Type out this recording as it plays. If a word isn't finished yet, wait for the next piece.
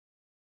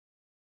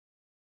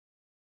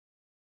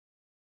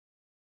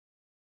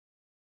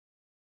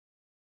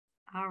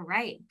All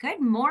right, good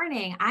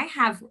morning. I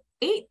have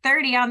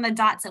 8:30 on the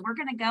dot, so we're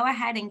going to go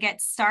ahead and get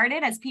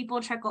started. As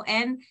people trickle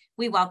in,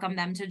 we welcome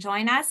them to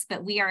join us,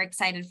 but we are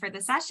excited for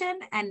the session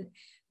and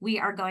we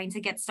are going to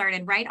get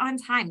started right on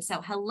time. So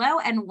hello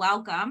and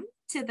welcome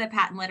to the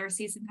PaTTAN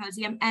Literacy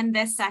Symposium and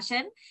this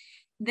session.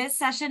 This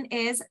session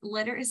is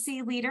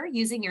Literacy Leader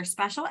Using Your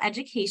Special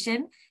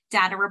Education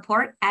Data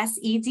Report,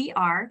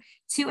 SEDR,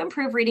 to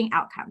improve reading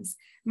outcomes.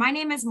 My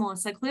name is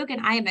Melissa Klug, and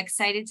I am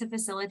excited to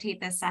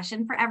facilitate this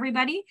session for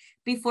everybody.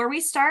 Before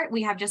we start,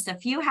 we have just a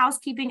few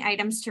housekeeping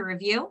items to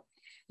review.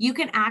 You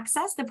can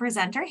access the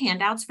presenter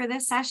handouts for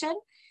this session.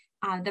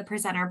 The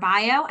presenter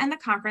bio and the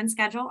conference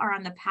schedule are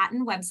on the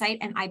PaTTAN website,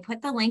 and I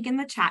put the link in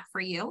the chat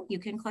for you. You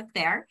can click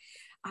there.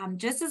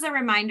 Just as a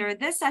reminder,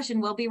 this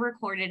session will be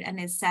recorded and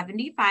is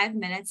 75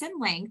 minutes in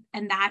length,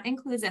 and that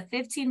includes a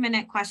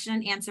 15-minute question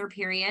and answer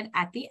period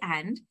at the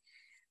end.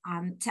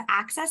 To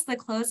access the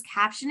closed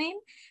captioning,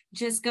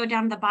 just go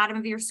down to the bottom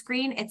of your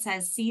screen. It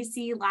says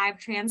CC Live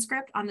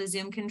Transcript on the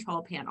Zoom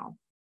control panel.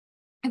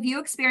 If you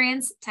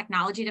experience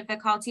technology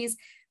difficulties,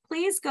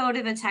 please go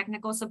to the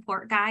technical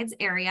support guides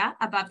area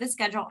above the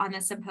schedule on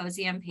the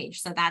symposium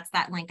page. So that's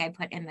that link I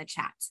put in the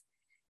chat.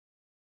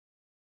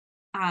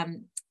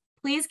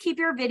 Please keep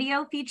your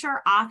video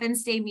feature off and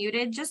stay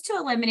muted just to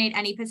eliminate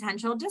any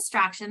potential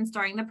distractions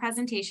during the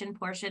presentation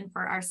portion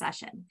for our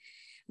session.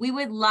 We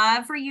would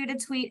love for you to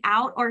tweet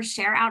out or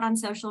share out on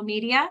social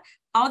media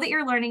all that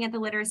you're learning at the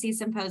Literacy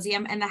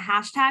Symposium, and the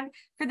hashtag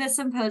for this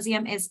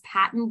symposium is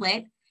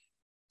PaTTANLit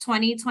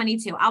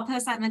 2022. I'll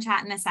post that in the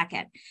chat in a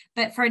second.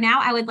 But for now,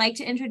 I would like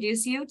to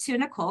introduce you to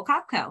Nichole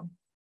Kopco.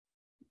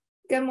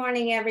 Good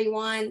morning,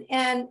 everyone.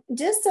 And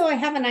just so I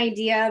have an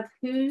idea of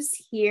who's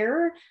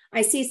here,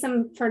 I see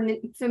some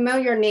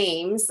familiar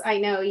names. I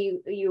know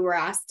you were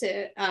asked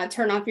to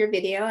turn off your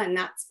video, and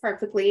that's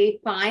perfectly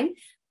fine.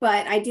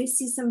 But I do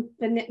see some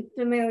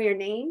familiar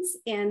names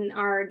in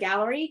our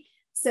gallery.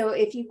 So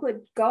if you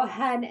could go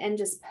ahead and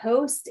just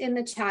post in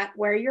the chat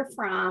where you're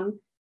from,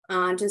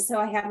 just so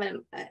I have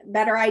a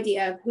better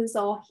idea of who's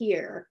all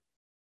here.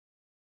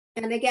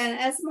 And again,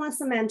 as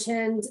Melissa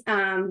mentioned,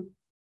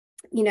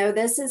 you know,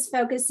 this is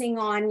focusing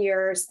on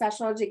your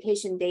special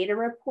education data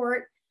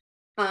report.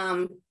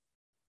 The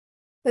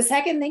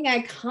second thing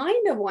I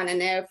kind of want to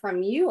know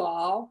from you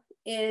all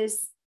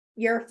is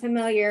your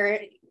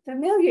familiarity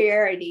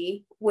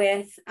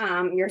with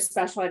your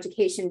special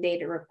education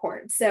data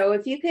report. So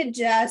if you could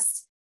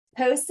just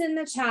post in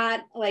the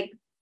chat, like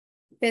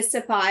fist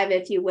of 5,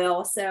 if you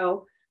will.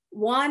 So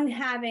 1,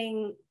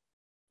 having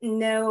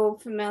no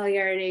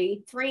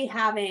familiarity, 3,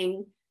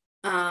 having,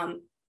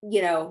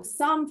 you know,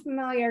 some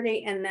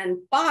familiarity, and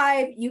then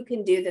 5, you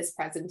can do this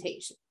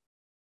presentation.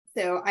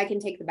 So I can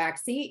take the back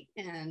seat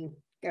and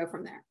go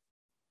from there.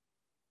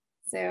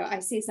 So I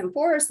see some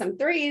 4s, some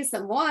 3s,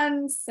 some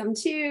 1s, some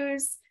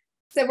 2s.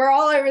 So we're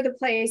all over the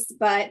place,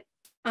 but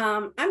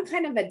I'm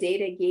kind of a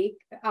data geek,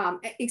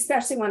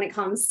 especially when it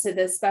comes to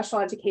the special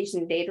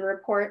education data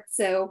report.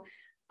 So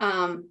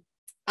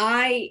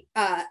I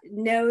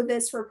know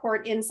this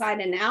report inside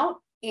and out,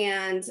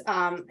 and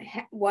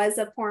was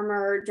a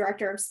former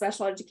director of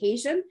special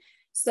education.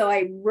 So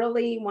I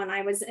really, when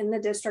I was in the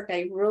district,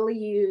 I really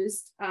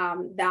used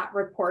that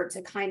report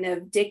to kind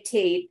of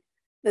dictate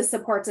the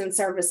supports and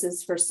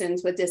services for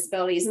students with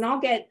disabilities. And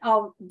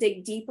I'll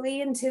dig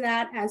deeply into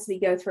that as we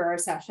go through our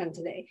session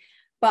today.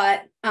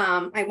 But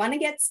I want to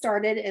get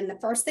started. And the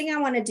first thing I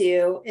want to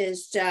do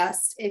is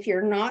just, if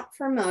you're not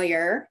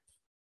familiar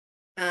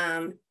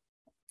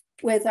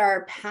with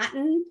our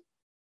PaTTAN,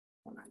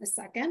 hold on a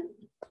second.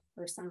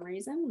 For some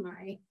reason,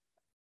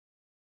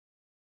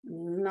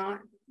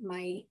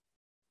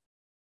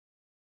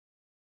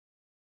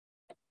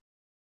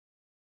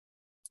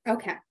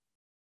 okay.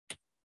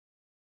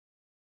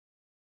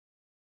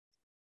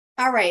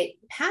 All right,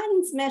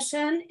 PaTTAN's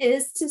mission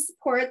is to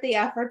support the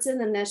efforts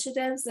and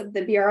initiatives of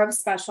the Bureau of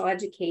Special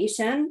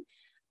Education.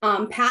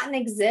 PaTTAN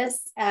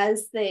exists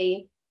as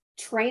the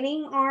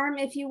training arm,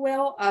 if you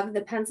will, of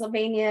the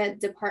Pennsylvania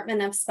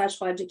Department of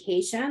Special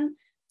Education.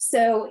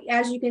 So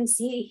as you can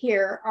see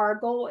here, our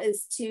goal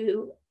is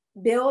to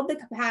build the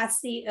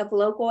capacity of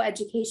local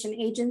education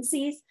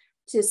agencies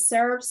to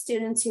serve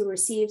students who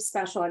receive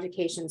special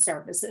education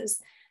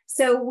services.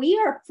 So we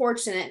are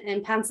fortunate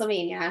in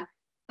Pennsylvania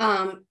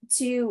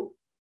to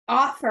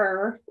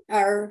offer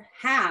or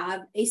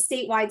have a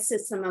statewide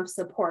system of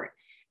support.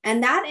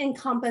 And that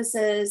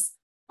encompasses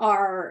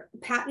our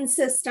PaTTAN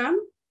system,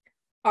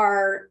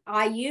 our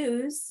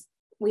IUs.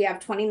 We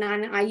have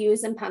 29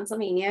 IUs in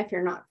Pennsylvania, if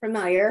you're not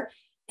familiar.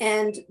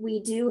 And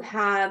we do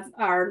have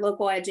our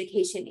local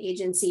education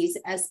agencies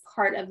as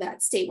part of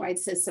that statewide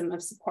system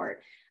of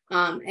support.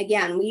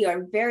 Again, we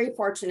are very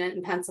fortunate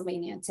in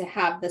Pennsylvania to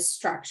have this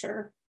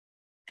structure.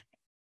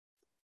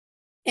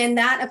 And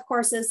that, of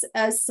course, is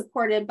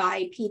supported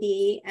by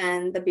PD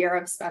and the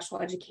Bureau of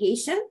Special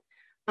Education.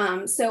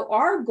 So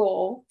our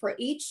goal for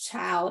each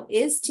child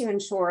is to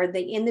ensure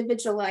the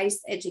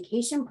individualized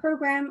education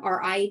program,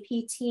 or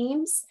IEP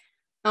teams,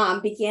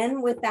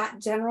 begin with that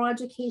general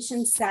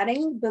education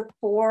setting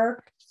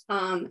before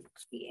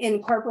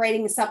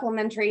incorporating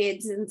supplementary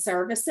aids and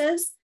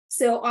services.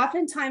 So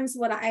oftentimes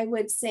what I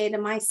would say to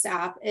my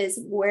staff is,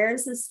 where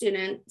is the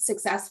student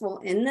successful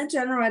in the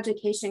general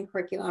education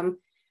curriculum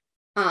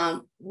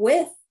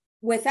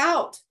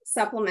without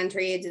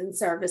supplementary aids and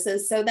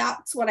services? So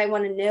that's what I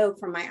want to know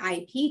from my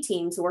IEP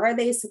teams. Where are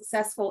they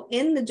successful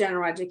in the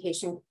general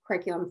education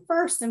curriculum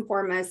first and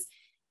foremost?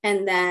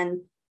 And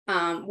then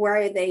where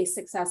are they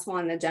successful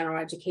in the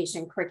general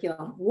education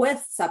curriculum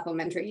with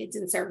supplementary aids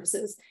and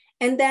services?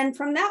 And then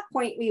from that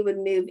point, we would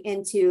move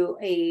into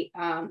a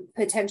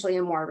potentially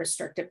a more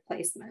restrictive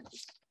placement.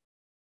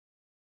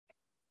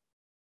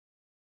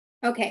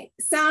 Okay,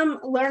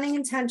 some learning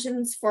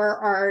intentions for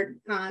our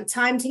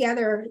time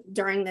together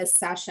during this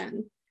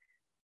session.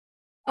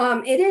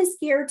 It is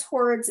geared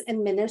towards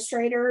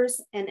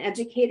administrators and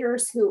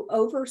educators who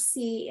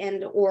oversee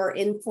and or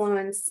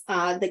influence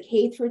the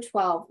K through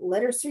 12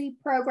 literacy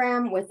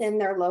program within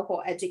their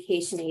local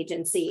education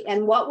agency.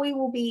 And what I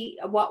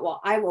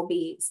will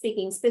be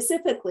speaking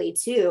specifically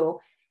to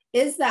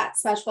is that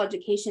special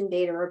education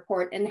data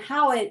report and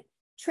how it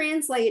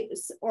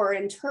translates or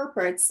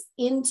interprets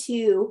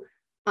into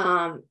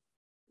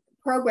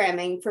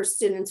programming for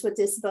students with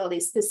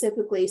disabilities,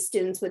 specifically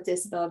students with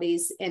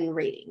disabilities in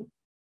reading.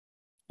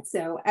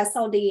 So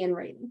SLD and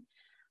reading.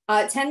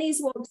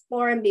 Attendees will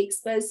explore and be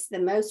exposed to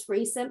the most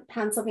recent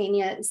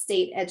Pennsylvania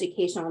State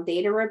Educational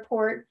Data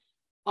Report,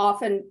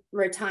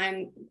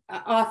 oftentimes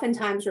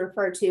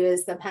referred to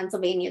as the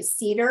Pennsylvania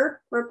SEDR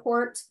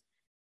report,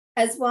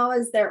 as well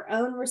as their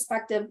own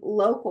respective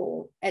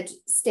local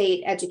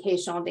state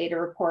educational data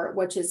report,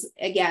 which is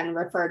again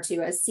referred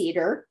to as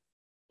SEDR,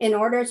 in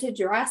order to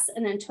address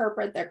and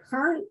interpret their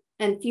current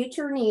and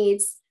future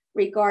needs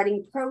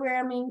regarding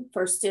programming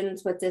for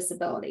students with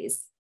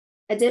disabilities.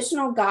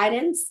 Additional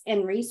guidance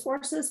and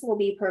resources will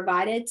be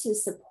provided to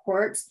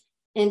support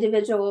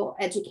individual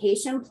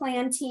education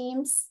plan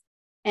teams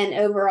and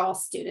overall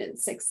student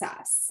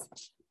success.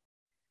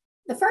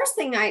 The first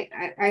thing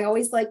I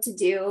always like to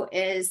do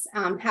is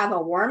have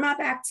a warm-up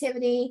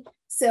activity.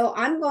 So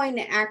I'm going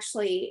to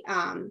actually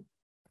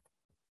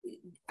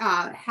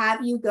have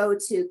you go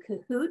to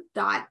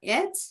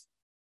kahoot.it,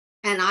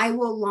 and I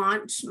will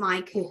launch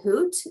my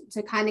Kahoot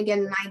to kind of get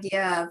an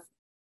idea of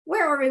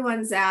where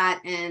everyone's at.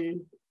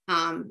 And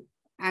I'm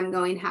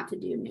going to have to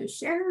do new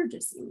share.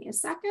 Just give me a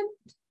second.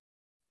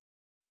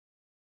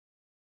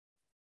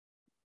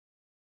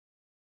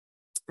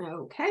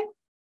 Okay.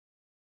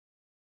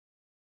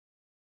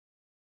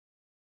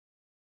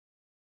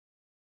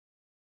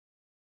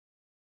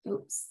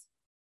 Oops.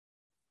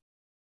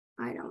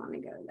 I don't want to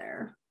go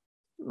there.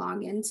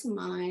 Log into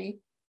my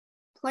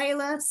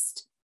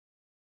playlist.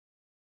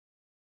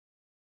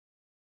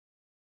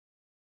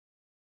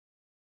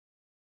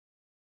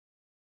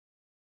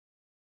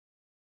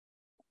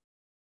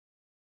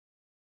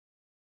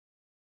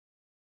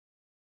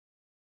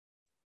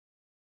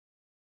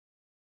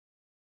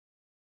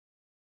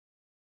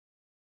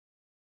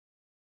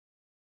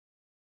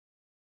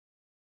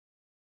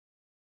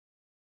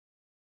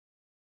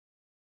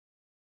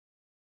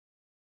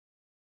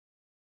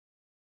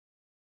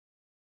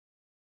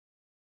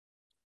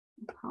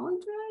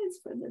 Apologize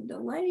for the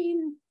delay.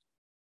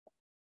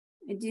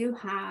 I do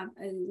have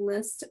a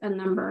list, a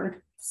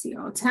number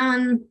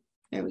CO10.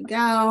 There we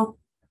go.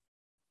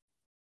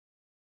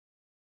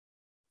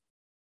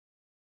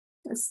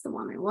 That's the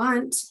one I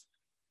want.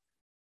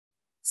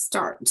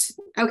 Start.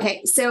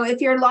 Okay, so if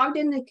you're logged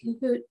into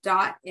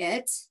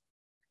kahoot.it,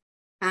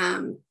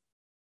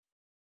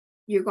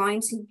 you're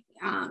going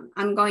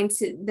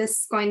to, this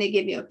is going to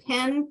give you a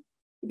pin.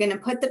 You're going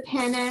to put the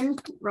pin in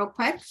real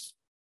quick.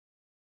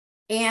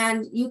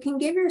 And you can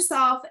give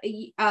yourself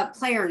a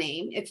player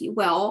name, if you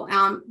will.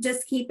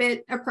 Just keep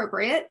it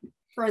appropriate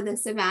for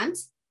this event.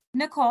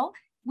 Nichole,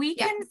 we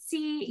can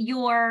see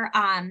your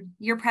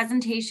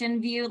presentation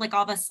view, like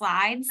all the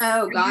slides.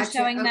 Oh, gotcha.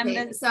 Showing okay.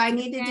 them So I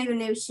need to do a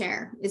new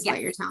share is yes.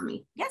 what you're telling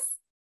me. Yes.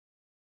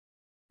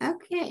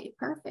 Okay,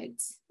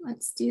 perfect.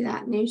 Let's do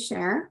that new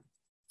share.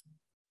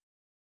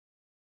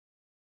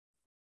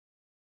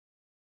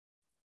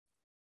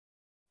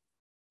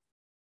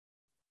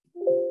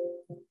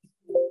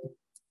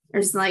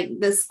 There's like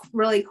this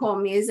really cool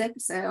music.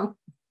 So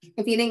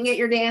if you didn't get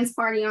your dance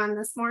party on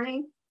this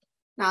morning,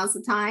 now's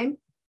the time.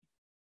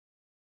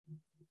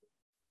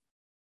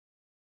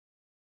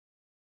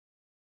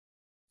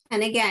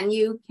 And again,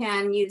 you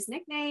can use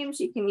nicknames,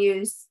 you can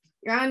use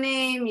your own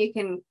name, you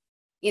can,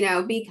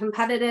 be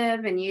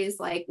competitive and use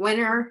like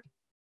winner.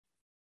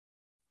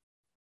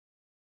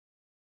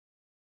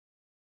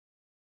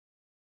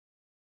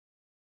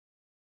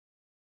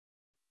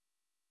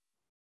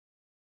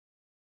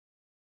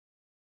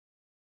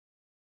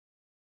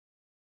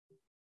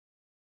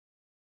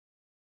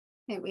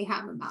 Okay, we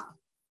have about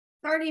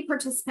 30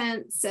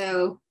 participants,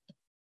 so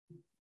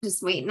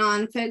just waiting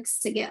on folks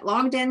to get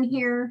logged in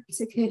here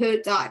to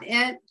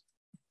kahoot.it.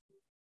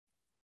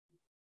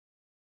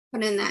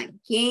 Put in that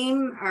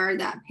game or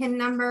that PIN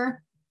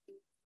number.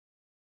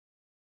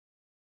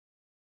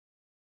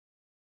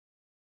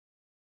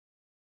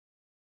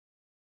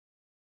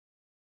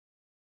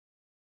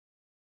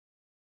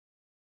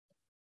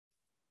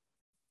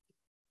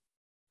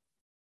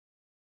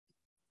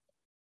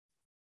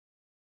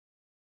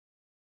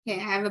 Okay,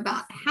 I have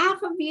about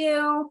half of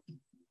you.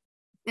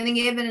 I'm going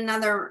to give it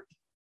another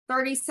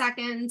 30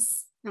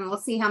 seconds and we'll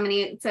see how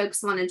many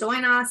folks want to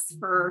join us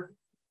for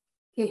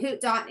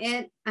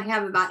Kahoot.it. I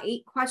have about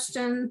 8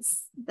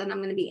 questions that I'm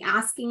going to be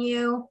asking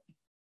you.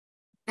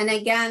 And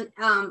again,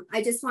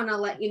 I just want to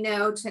let you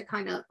know to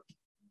kind of,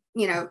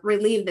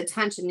 relieve the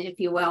tension, if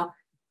you will.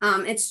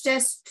 It's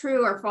just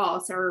true or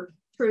false or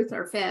truth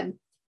or fib.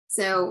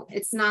 So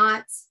it's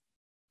not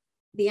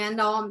the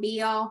end all and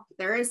be all.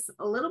 There is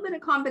a little bit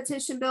of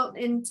competition built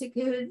into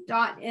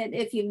Kahoot.it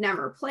if you've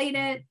never played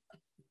it.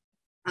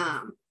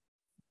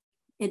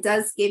 It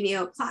does give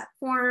you a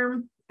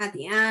platform at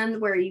the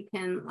end where you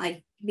can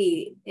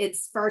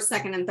it's first,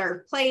 second, and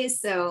third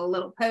place. So a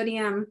little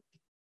podium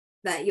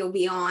that you'll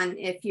be on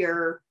if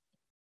you're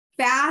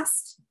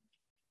fast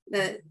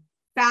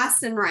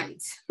and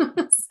right.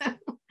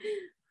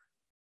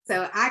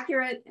 so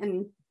accurate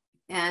and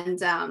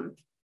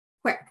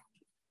quick.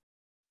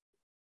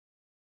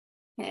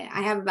 Okay,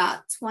 I have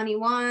about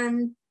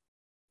 21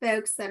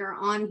 folks that are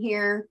on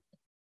here.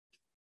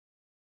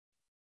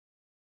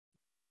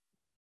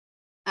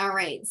 All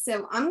right,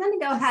 so I'm going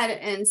to go ahead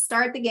and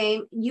start the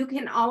game. You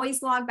can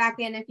always log back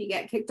in if you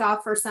get kicked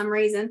off for some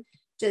reason.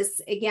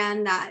 Just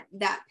again, that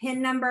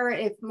PIN number,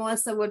 if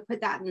Melissa would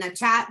put that in the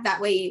chat,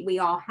 that way we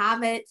all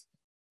have it.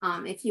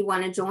 If you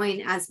want to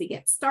join as we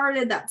get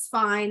started, that's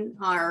fine.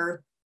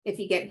 Or if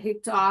you get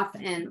kicked off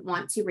and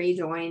want to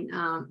rejoin,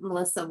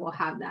 Melissa will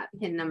have that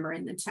PIN number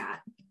in the chat.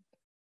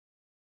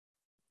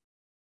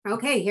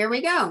 Okay, here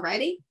we go.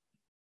 Ready?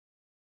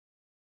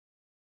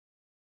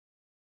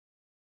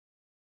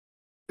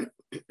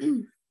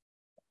 You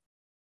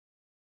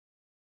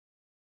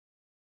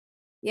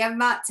have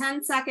about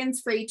 10 seconds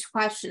for each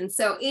question.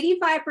 So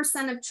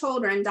 85% of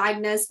children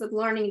diagnosed with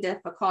learning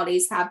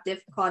difficulties have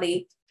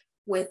difficulty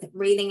with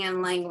reading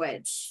and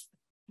language.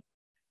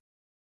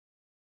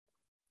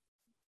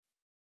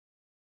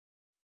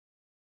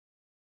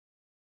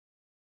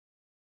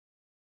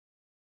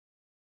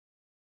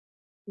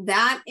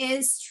 That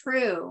is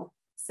true.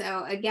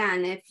 So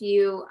again, if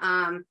you,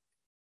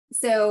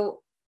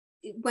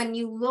 when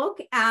you look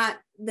at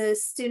the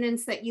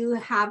students that you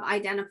have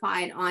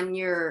identified on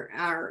your,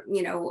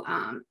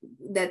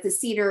 that the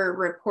SEDR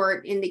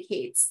report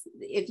indicates,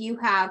 if you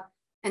have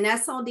an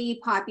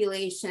SLD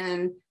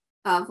population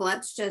of,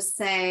 let's just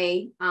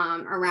say,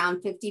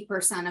 around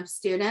 50% of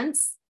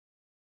students,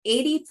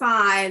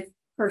 85%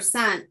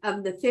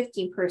 of the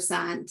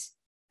 50%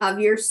 of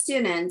your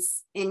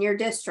students in your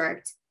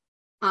district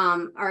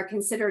are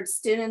considered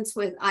students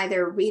with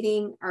either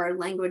reading or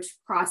language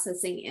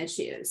processing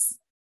issues.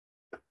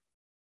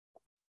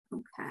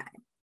 Okay,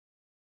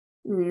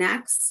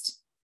 next.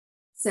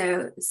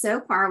 So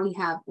far we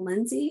have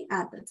Lindsay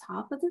at the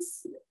top of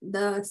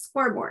the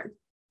scoreboard.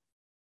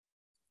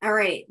 All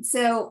right,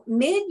 so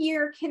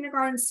mid-year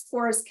kindergarten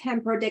scores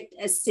can predict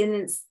a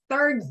student's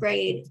 3rd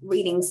grade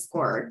reading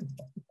score.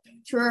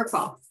 True or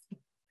false?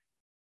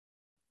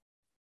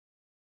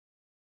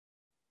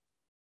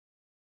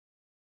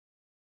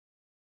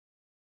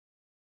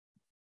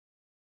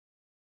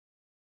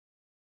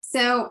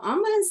 So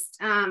almost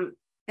a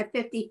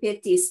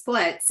 50-50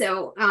 split.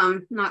 So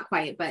not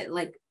quite, but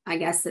I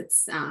guess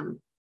it's 3/4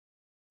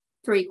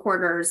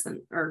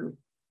 or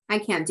I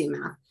can't do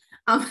math.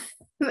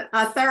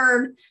 A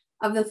third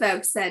of the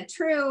folks said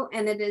true,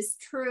 and it is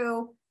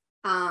true.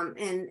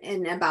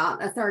 And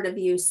about a third of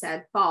you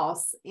said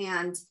false.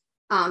 And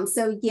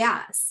so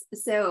yes,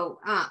 so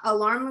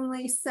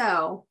alarmingly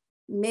so,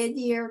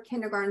 mid-year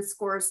kindergarten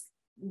scores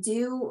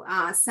do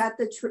set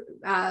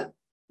the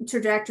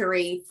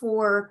trajectory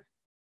for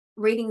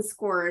reading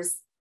scores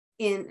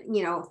in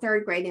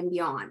 3rd grade and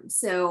beyond.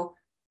 So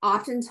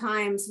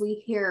oftentimes we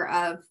hear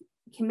of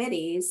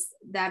committees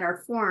that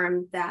are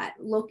formed that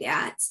look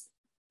at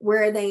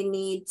where they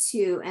need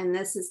to, and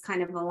this is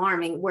kind of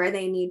alarming, where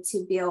they need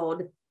to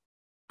build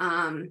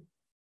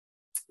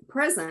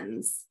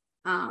prisons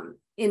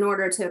in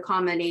order to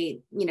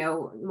accommodate,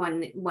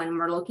 when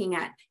we're looking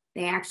at,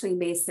 they actually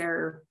base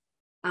their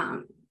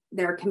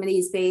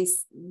committees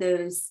base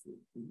the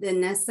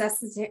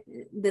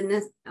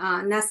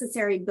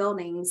necessary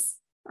buildings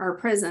or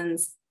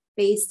prisons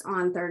based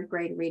on 3rd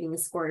grade reading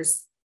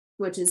scores,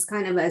 which is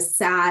kind of a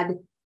sad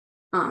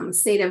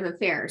state of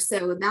affairs.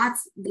 So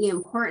that's the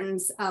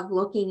importance of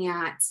looking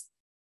at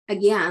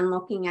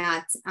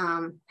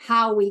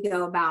how we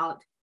go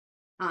about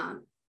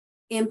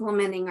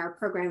implementing our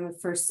program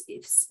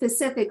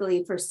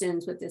specifically for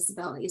students with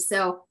disabilities.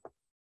 So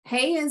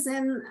Hay is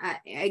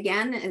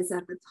again is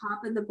at the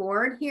top of the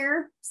board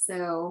here.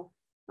 So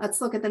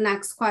let's look at the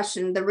next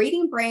question. The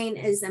reading brain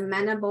is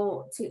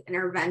amenable to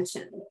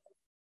intervention.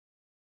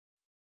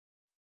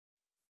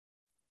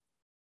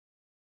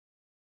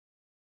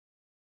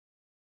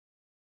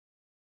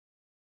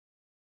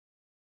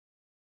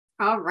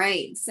 All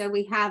right, so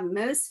we have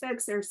most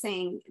folks are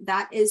saying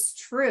that is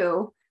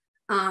true.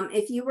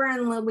 If you were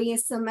in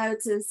Louisa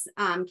Motz's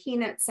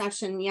keynote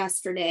session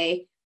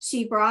yesterday,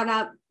 she brought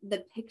up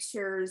the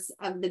pictures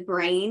of the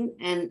brain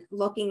and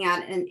looking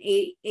at an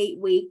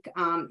eight-week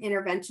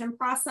intervention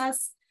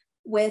process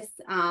with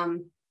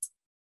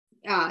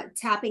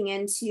tapping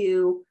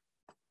into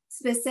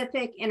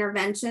specific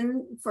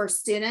intervention for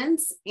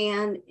students.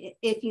 And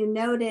if you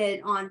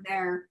noted on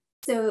there,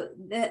 so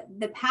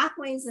the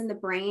pathways in the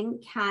brain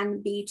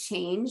can be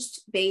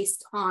changed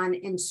based on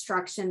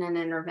instruction and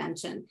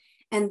intervention.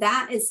 And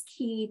that is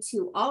key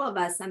to all of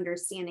us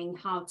understanding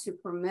how to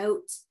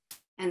promote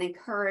and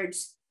encourage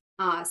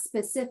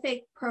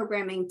specific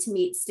programming to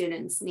meet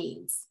students'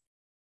 needs.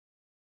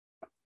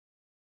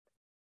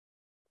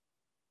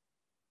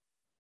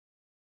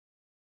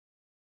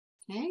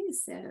 Okay,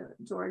 so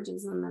George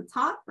is on the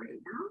top right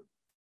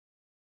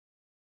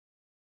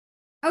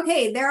now.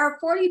 Okay, there are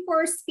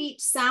 44 speech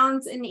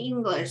sounds in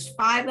English.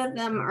 5 of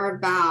them are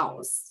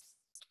vowels.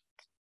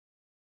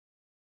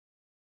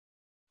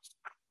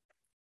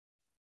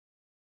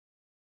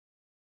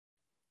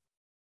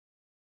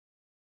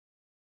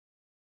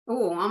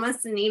 Oh,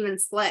 almost an even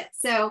split.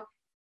 So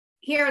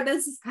here,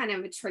 this is kind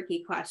of a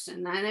tricky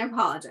question, and I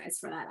apologize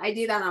for that. I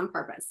do that on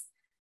purpose.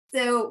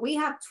 So we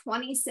have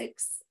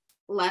 26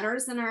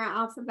 letters in our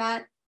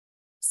alphabet.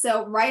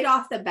 So right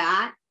off the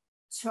bat,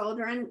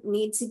 children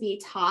need to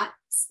be taught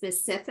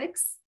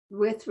specifics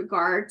with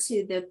regard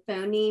to the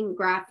phoneme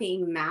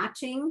grapheme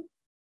matching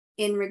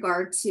in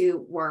regard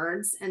to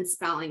words and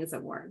spellings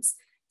of words.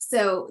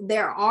 So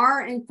there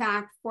are, in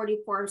fact,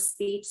 44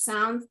 speech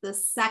sounds. The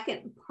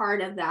second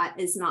part of that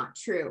is not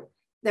true.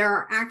 There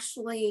are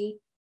actually,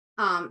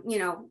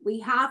 we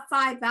have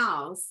 5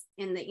 vowels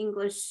in the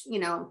English,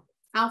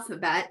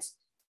 alphabet.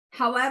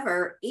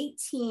 However,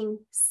 18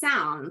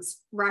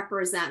 sounds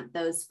represent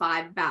those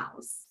 5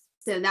 vowels.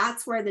 So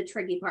that's where the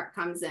tricky part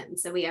comes in.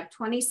 So we have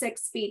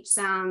 26 speech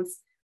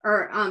sounds,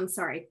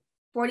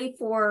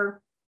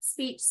 44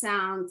 speech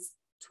sounds,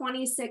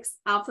 26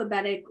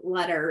 alphabetic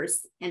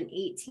letters, and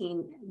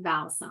 18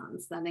 vowel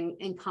sounds that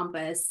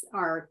encompass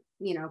our,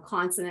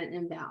 consonant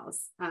and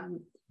vowels.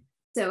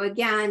 So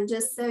again,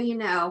 just so you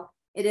know,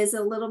 it is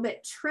a little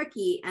bit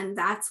tricky, and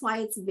that's why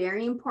it's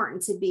very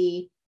important to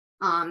be,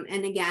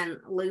 and again,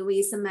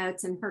 Louisa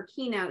Motes in her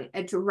keynote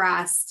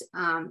addressed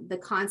the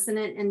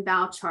consonant and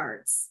vowel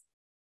charts.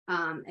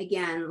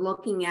 Again,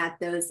 looking at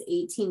those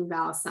 18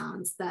 vowel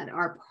sounds that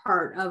are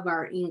part of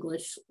our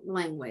English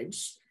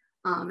language,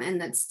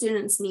 and that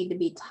students need to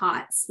be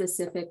taught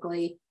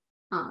specifically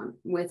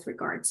with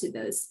regard to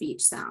those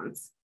speech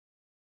sounds.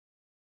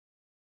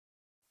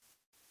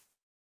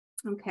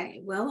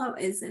 Okay, Willow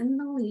is in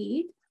the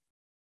lead.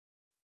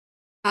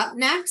 Up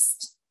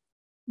next,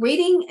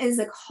 reading is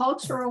a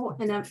cultural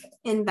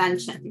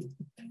invention.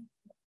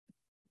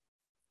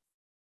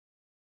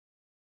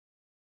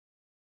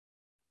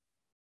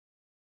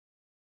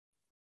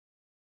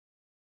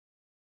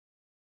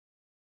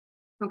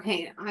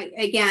 Okay,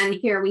 again,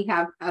 here we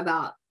have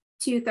about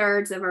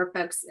 2/3 of our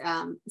folks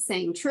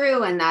saying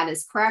true, and that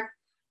is correct,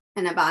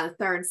 and about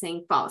 1/3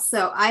 saying false.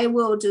 So I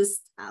will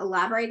just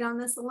elaborate on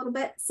this a little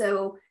bit.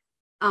 So,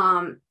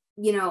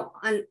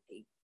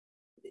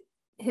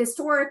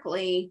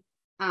 historically,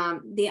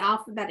 the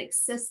alphabetic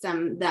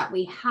system that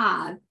we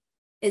have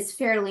is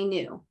fairly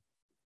new.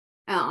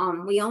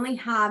 We only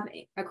have,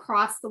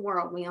 across the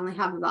world, we only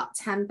have about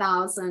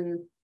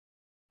 10,000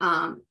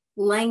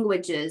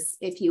 languages,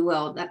 if you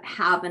will, that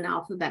have an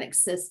alphabetic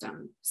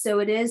system. So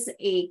it is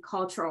a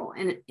cultural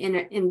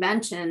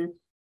invention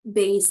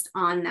based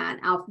on that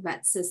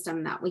alphabet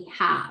system that we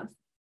have.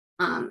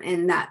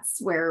 And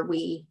that's where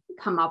we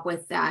come up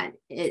with that.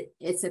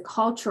 It's a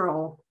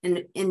cultural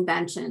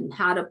invention,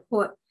 how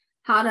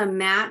to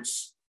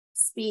match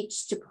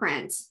speech to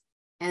print.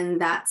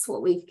 And that's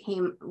what we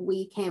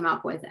came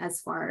up with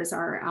as far as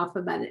our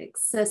alphabetic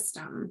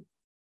system.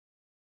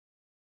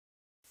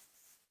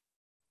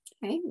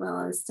 Okay,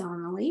 Willow's still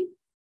in the lead.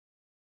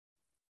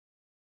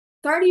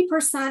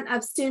 30%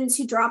 of students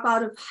who drop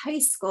out of high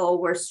school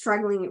were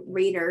struggling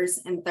readers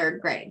in 3rd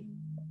grade.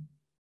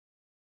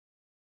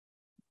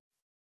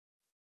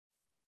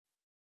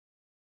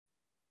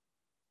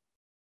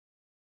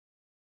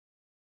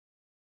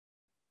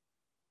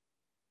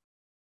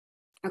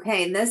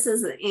 Okay, this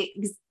is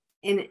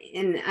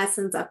in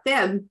essence a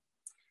fib,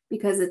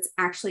 because it's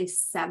actually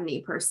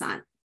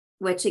 70%,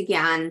 which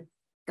again,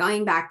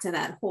 going back to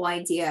that whole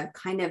idea of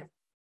kind of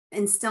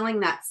instilling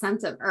that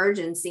sense of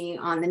urgency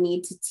on the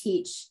need to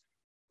teach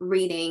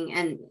reading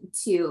and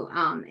to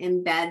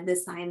embed the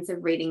science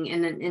of reading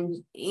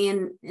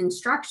in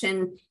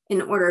instruction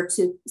in order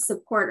to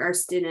support our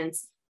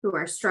students who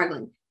are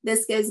struggling.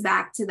 This goes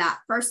back to that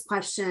first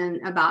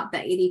question about the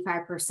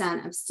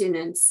 85% of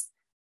students,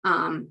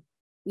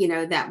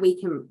 that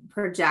we can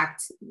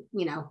project,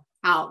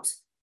 out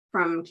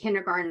from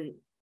kindergarten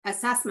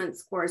assessment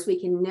scores.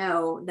 We can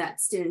know that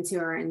students who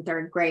are in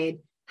 3rd grade,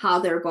 how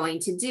they're going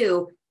to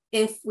do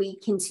if we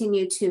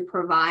continue to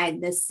provide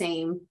the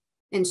same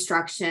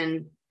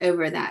instruction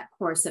over that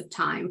course of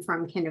time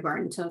from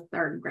kindergarten to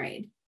 3rd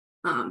grade,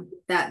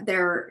 that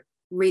their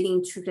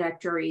reading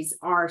trajectories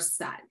are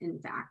set, in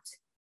fact.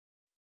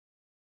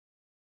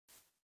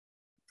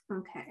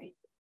 Okay,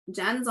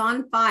 Jen's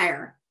on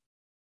fire.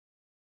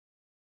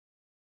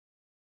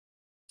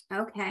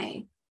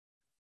 Okay.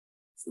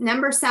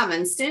 Number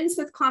 7, students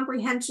with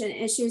comprehension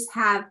issues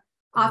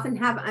often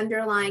have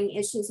underlying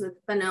issues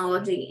with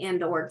phonology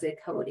and or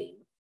decoding.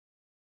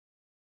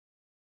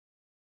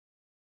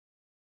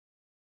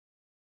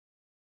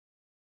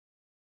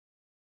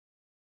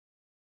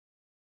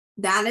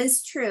 That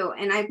is true.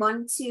 And I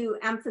want to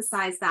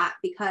emphasize that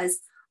because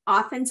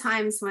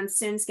oftentimes when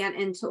students get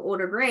into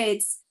older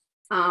grades,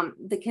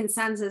 the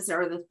consensus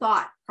or the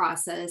thought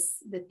process,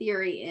 the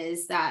theory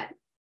is that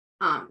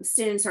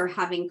students are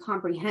having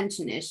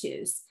comprehension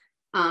issues.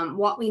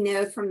 What we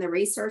know from the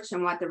research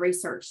and what the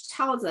research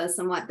tells us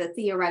and what the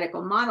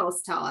theoretical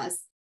models tell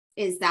us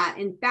is that,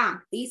 in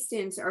fact, these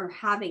students are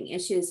having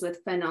issues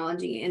with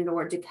phonology and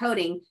or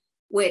decoding,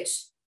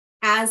 which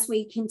as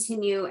we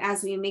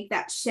make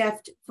that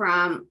shift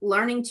from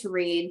learning to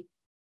read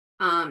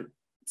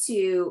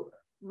to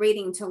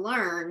reading to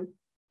learn,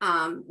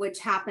 which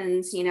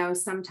happens,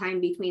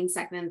 sometime between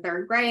 2nd and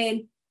 3rd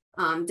grade,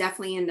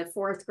 definitely into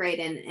 4th grade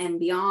and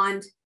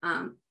beyond,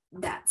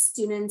 that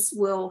students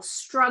will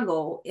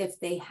struggle if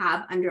they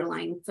have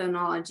underlying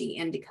phonology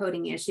and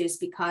decoding issues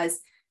because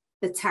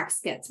the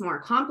text gets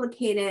more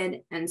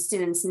complicated, and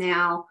students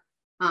now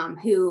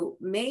who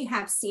may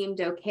have seemed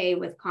okay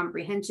with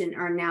comprehension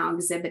are now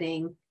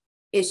exhibiting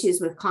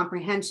issues with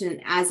comprehension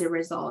as a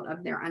result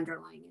of their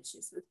underlying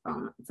issues with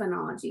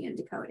phonology and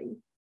decoding.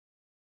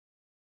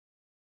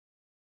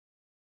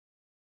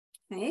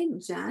 Okay,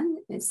 Jen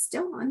is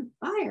still on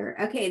fire.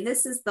 Okay,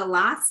 this is the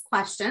last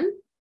question.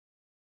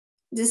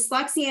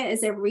 Dyslexia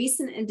is a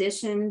recent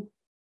addition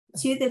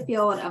to the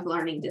field of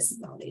learning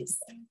disabilities.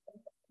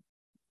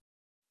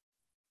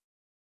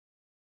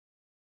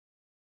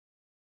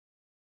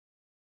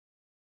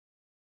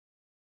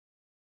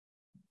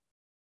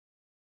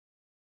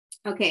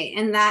 Okay,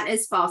 and that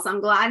is false.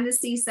 I'm glad to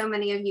see so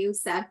many of you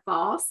said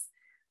false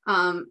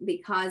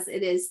because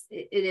it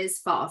is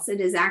false. It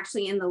is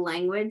actually in the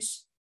language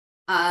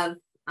of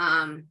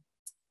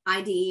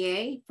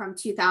IDEA from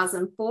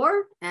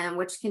 2004, and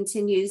which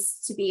continues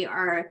to be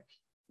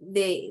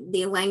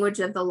the language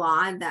of the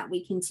law that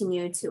we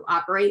continue to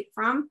operate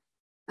from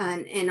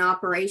and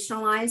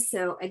operationalize.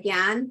 So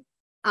again,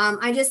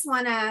 I just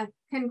want to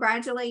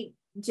congratulate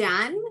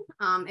Jen.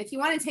 If you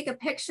want to take a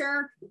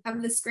picture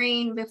of the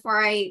screen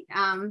before I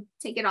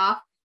take it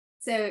off.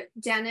 So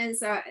Jen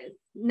is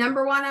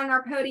number 1 on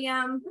our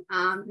podium,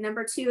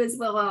 number 2 is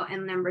Willow,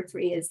 and number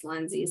 3 is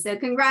Lindsay. So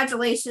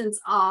congratulations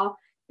all.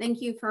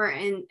 Thank you for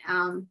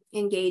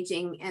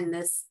engaging in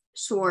this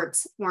short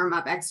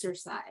warm-up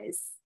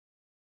exercise.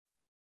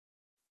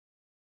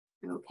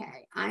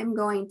 Okay, I'm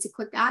going to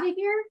click out of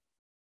here.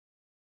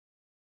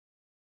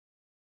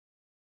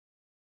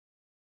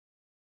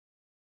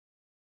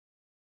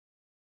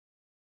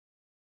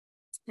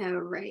 All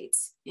right,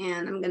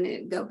 and I'm going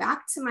to go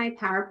back to my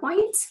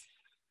PowerPoint.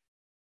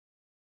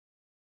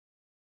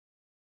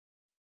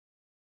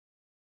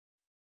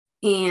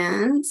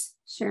 And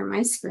share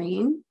my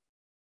screen.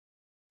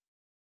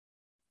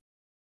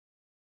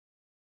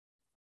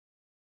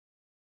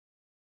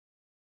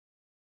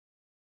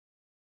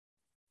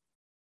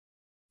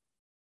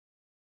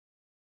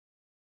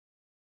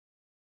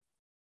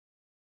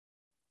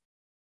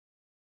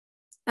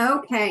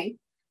 Okay,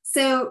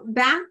 so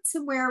back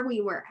to where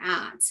we were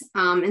at,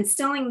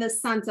 instilling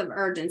this sense of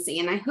urgency.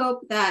 And I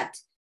hope that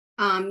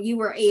you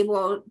were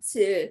able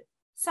to.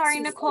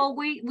 Sorry, Nichole,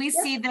 we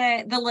see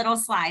the little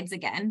slides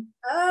again.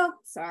 Oh,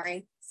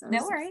 sorry. So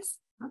no worries.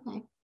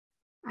 Okay.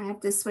 I have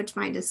to switch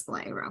my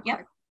display real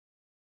quick.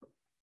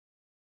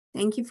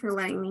 Thank you for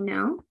letting me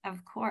know.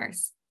 Of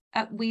course.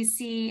 We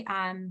see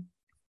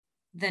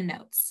the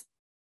notes.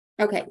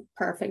 Okay,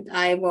 perfect.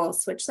 I will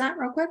switch that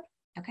real quick.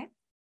 Okay.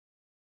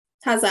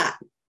 How's that?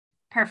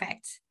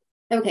 Perfect.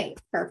 Okay,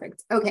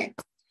 perfect. Okay.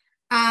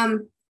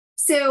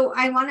 So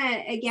I want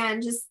to,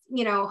 again, just,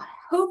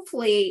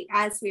 hopefully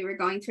as we were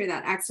going through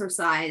that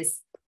exercise,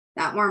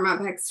 that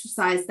warm-up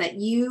exercise, that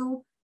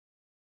you,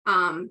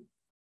 again,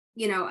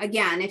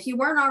 if you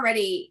weren't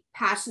already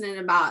passionate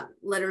about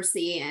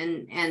literacy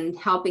and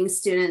helping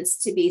students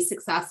to be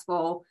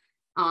successful,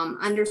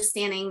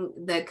 understanding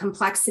the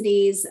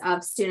complexities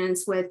of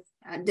students with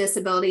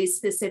disabilities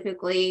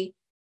specifically,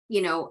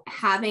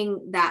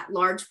 having that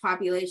large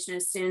population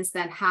of students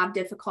that have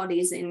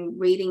difficulties in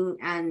reading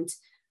and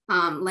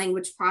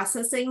language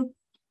processing,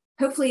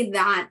 hopefully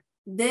that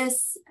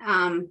this,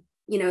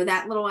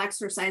 that little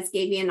exercise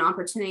gave you an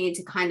opportunity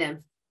to kind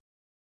of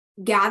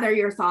gather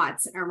your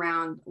thoughts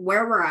around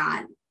where we're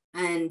at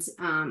and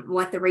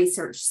what the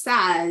research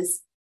says.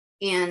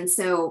 And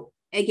so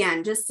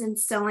again, just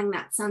instilling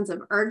that sense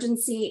of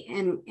urgency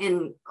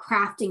and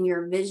crafting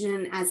your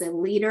vision as a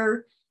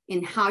leader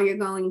in how you're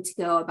going to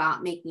go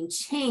about making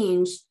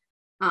change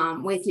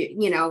with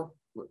your,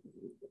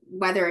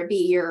 whether it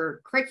be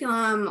your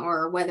curriculum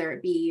or whether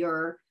it be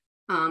your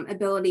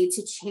ability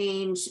to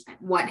change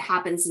what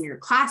happens in your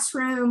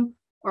classroom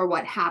or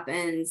what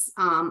happens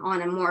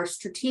on a more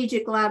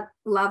strategic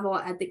level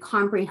at the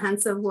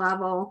comprehensive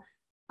level.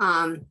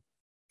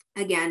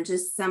 again,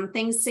 just some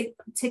things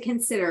to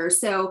consider.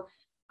 So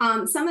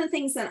some of the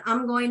things that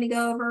I'm going to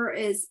go over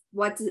is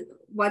what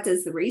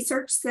does the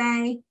research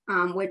say,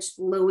 which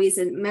Louise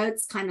and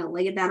Moats kind of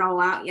laid that all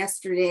out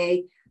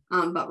yesterday.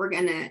 But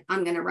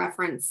I'm gonna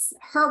reference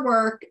her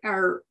work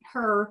or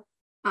her,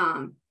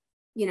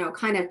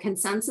 kind of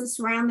consensus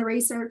around the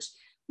research.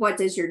 What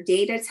does your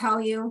data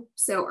tell you?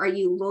 So are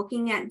you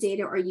looking at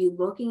data? Are you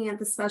looking at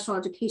the special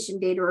education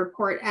data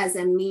report as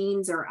a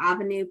means or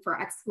avenue for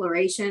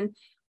exploration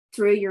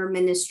through your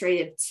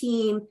administrative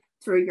team,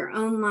 through your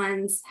own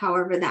lens,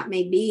 however that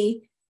may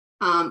be?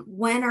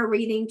 When are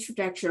reading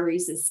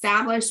trajectories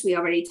established? We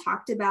already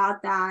talked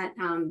about that.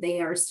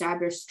 They are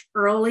established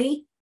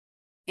early.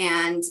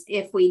 And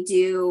if we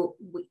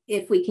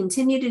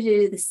continue to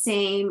do the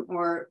same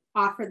or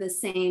offer the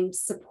same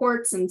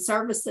supports and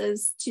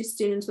services to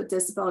students with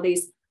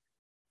disabilities,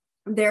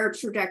 their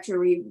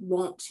trajectory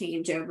won't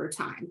change over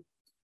time.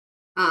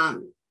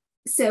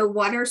 So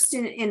what are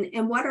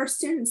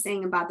students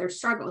saying about their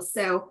struggles?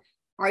 So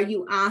are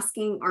you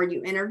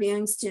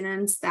interviewing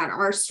students that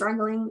are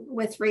struggling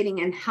with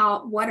reading, and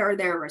what are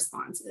their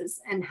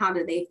responses and how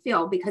do they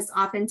feel? Because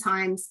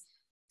oftentimes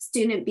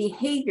student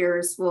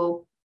behaviors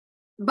will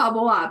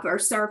bubble up or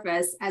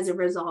surface as a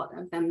result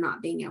of them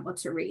not being able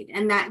to read,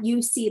 and that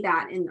you see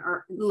that in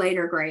our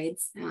later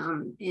grades,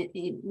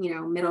 in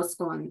middle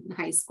school and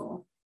high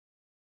school.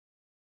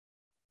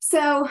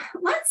 So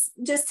let's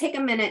just take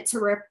a minute to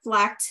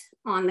reflect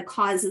on the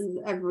causes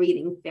of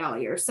reading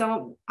failure.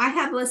 So I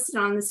have listed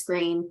on the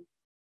screen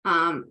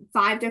 5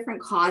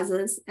 different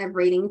causes of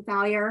reading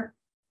failure,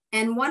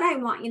 and what I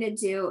want you to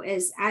do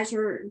is,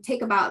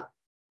 take about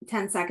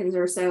 10 seconds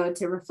or so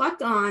to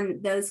reflect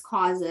on those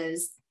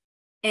causes.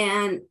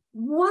 And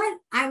what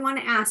I want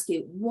to ask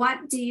you,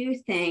 what do you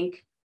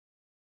think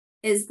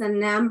is the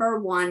number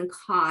one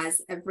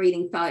cause of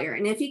reading failure?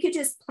 And if you could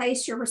just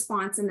place your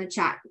response in the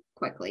chat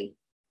quickly.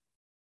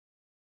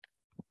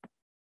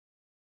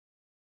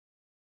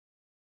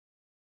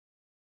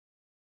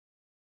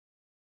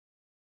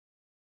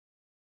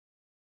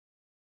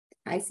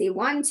 I see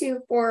 1,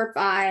 2, 4,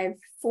 5,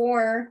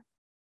 4,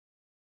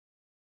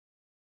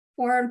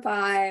 4 and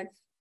 5,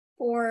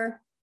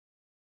 4.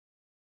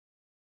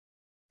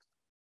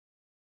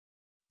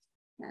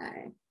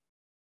 Okay.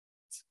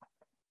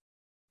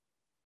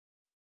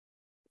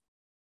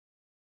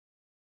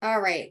 All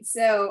right,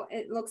 so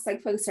it looks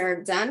like folks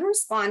are done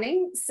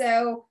responding.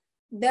 So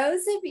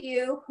those of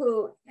you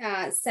who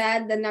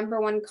said the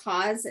number one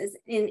cause is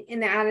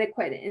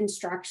inadequate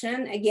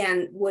instruction,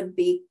 again, would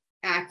be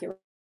accurate.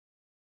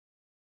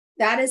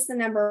 That is the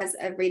number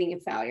of reading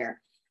and failure.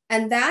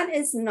 And that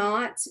is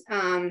not,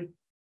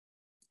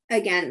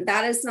 again,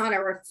 that is not a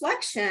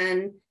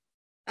reflection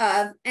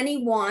of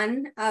any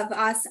one of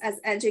us as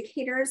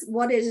educators.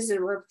 What it is a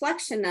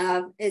reflection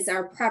of is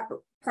our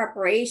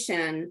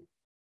preparation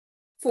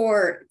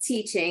for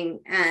teaching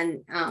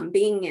and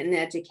being in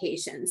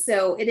education.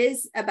 So it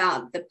is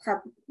about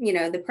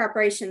the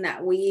preparation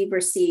that we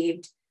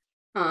received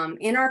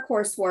in our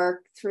coursework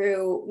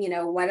through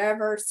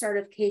whatever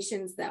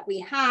certifications that we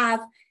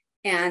have.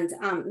 And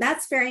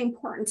that's very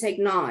important to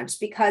acknowledge,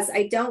 because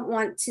I don't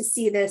want to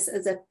see this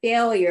as a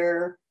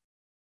failure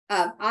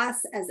of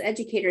us as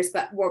educators,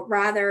 but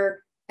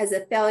rather as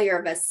a failure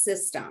of a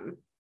system,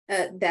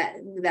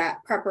 that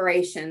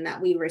preparation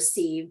that we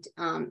received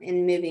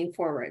in moving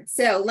forward.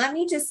 So let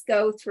me just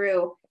go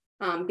through,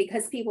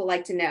 because people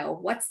like to know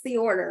what's the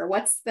order,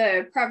 what's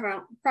the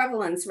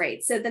prevalence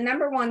rate. So the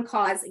number one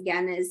cause,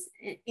 again, is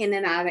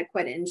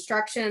inadequate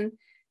instruction.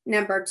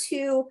 Number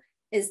 2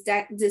 is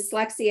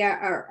dyslexia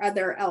or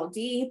other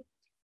LD.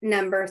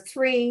 Number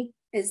 3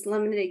 is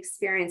limited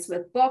experience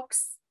with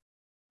books.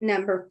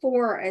 Number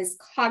 4 is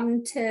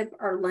cognitive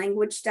or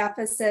language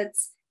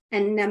deficits.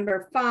 And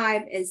number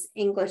 5 is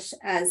English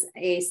as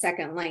a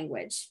second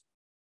language.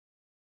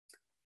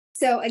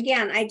 So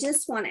again, I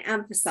just want to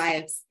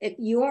emphasize, if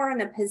you're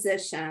in a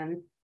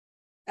position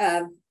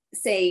of,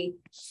 say,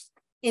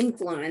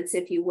 influence,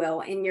 if you will,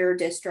 in your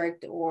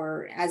district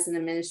or as an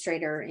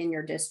administrator in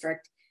your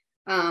district,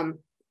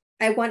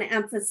 I want to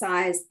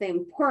emphasize the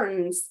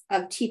importance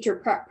of teacher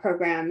prep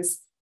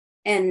programs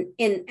and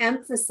in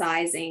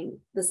emphasizing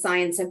the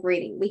science of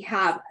reading. We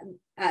have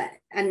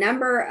a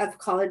number of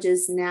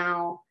colleges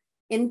now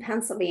in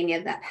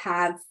Pennsylvania that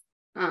have,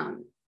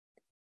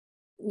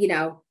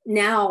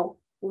 now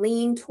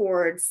lean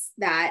towards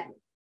that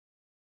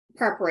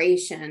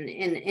preparation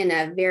in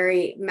a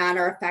very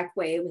matter-of-fact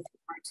way with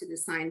regard to the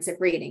science of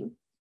reading.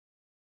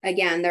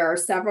 Again, there are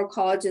several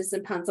colleges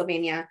in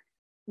Pennsylvania.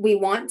 We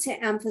want to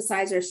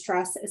emphasize or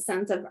stress a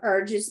sense of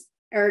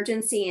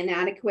urgency and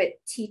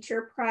adequate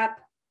teacher prep,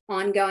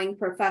 ongoing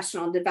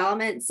professional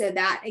development. So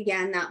that,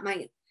 again, that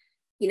might,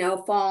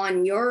 fall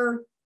on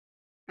your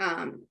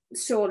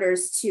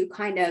shoulders to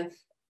kind of,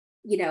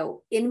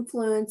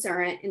 influence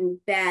or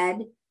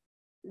embed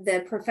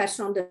the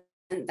professional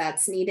development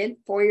that's needed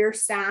for your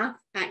staff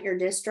at your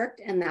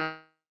district. And that's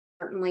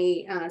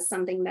certainly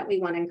something that we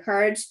want to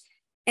encourage.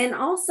 And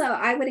also,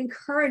 I would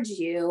encourage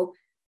you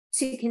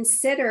to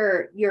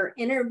consider your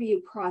interview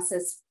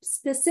process,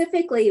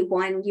 specifically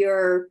when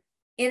you're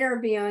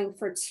interviewing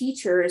for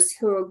teachers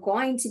who are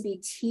going to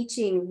be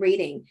teaching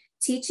reading,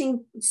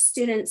 teaching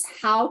students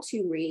how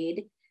to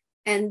read.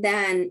 And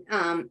then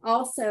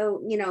also,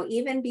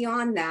 even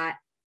beyond that,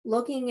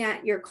 looking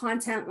at your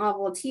content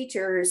level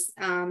teachers,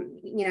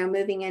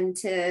 moving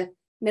into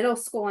middle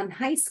school and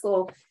high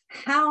school,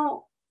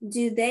 how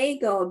do they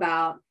go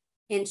about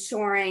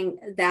ensuring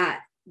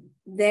that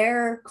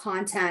their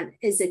content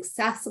is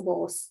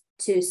accessible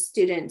to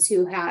students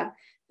who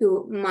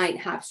might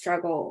have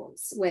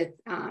struggles with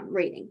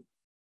reading?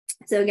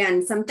 So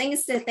again, some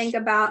things to think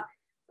about,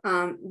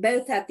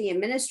 both at the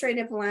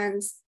administrative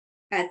lens,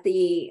 at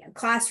the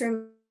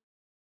classroom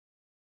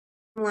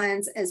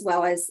lens, as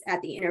well as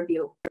at the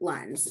interview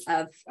lens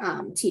of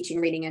teaching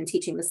reading and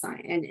teaching the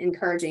science and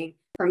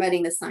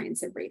promoting the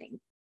science of reading.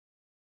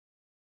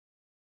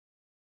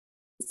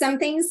 Some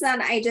things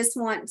that I just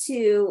want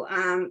to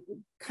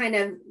kind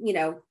of,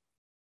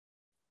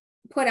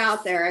 put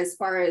out there as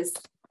far as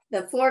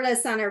the Florida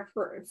Center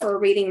for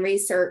Reading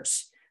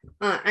Research.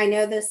 I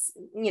know this,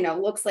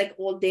 looks like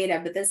old data,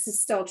 but this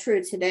is still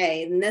true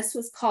today. And this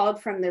was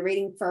called from the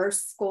Reading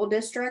First school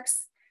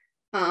districts,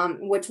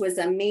 which was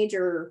a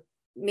major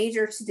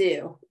to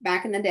do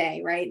back in the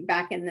day, right?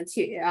 Back in the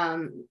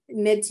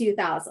mid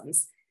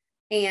 2000s.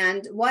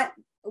 And what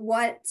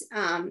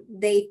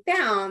they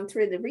found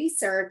through the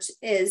research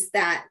is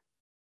that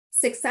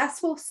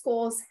successful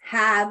schools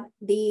have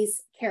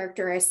these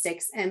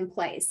characteristics in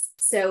place.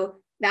 So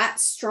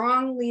that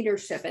strong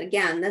leadership, and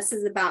again, this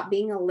is about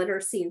being a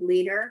literacy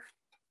leader,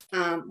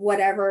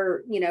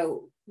 whatever,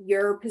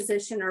 your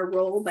position or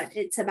role, but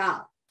it's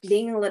about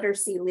being a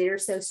literacy leader.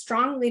 So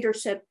strong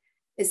leadership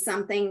is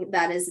something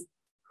that is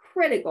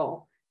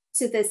critical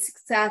to the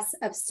success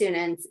of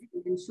students,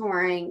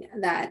 ensuring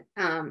that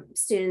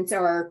students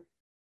are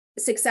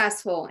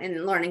successful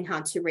in learning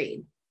how to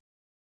read.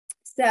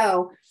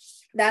 So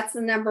that's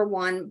the number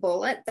one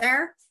bullet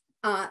there.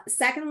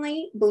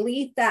 Secondly,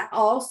 belief that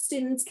all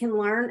students can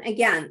learn.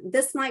 Again,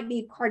 this might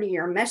be part of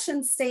your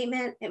mission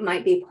statement. It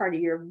might be part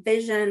of your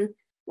vision,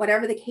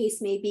 whatever the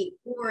case may be,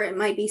 or it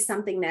might be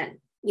something that,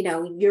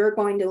 you're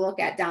going to look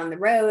at down the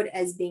road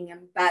as being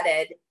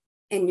embedded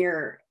in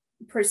your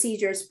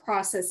procedures,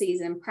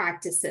 processes, and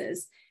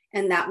practices.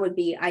 And that would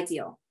be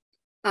ideal.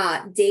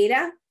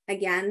 Data,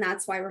 again,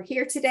 that's why we're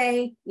here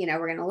today.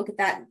 We're going to look at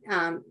that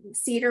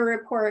SEDR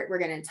report. We're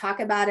going to talk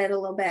about it a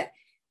little bit.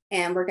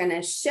 And we're going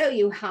to show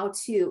you how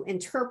to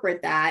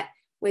interpret that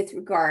with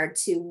regard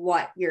to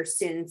what your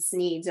students'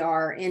 needs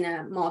are in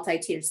a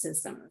multi-tiered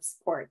system of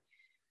support.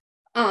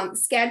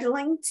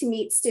 Scheduling to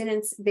meet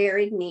students'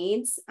 varied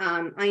needs.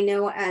 I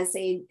know as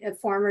a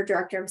former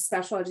director of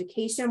special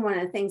education, one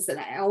of the things that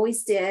I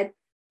always did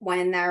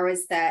when there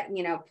was that,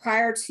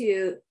 prior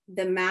to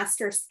the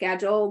master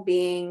schedule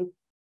being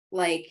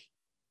like,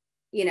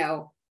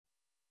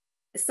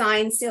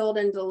 signed, sealed,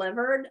 and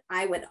delivered,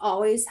 I would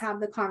always have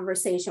the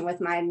conversation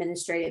with my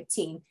administrative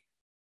team.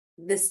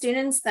 The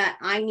students that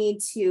I need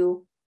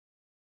to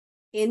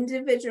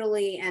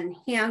individually and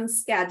hand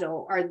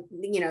schedule are,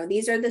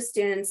 these are the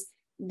students,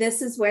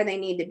 this is where they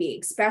need to be,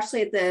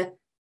 especially at the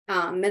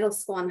middle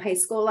school and high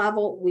school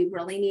level. We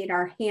really need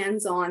our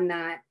hands on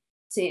that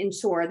to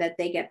ensure that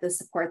they get the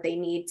support they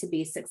need to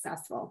be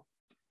successful.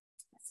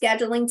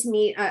 Scheduling to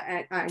meet,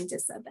 I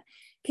just said that.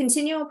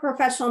 Continual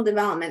professional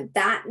development,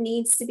 that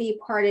needs to be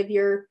part of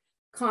your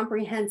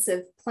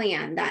comprehensive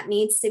plan. That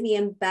needs to be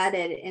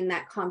embedded in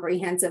that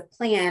comprehensive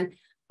plan.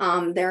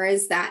 There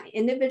is that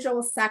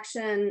individual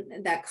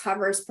section that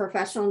covers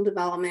professional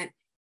development.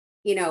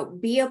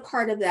 Be a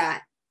part of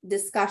that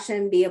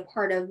discussion, be a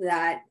part of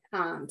that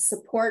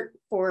support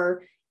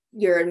for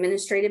your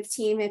administrative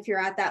team if you're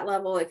at that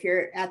level, if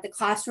you're at the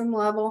classroom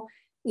level.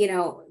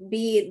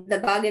 Be the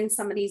bug in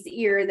somebody's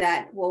ear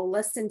that will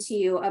listen to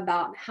you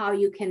about how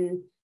you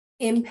can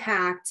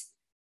impact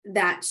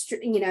that,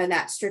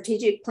 that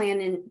strategic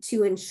plan, and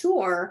to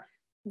ensure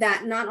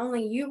that not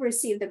only you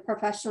receive the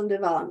professional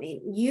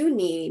development you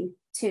need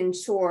to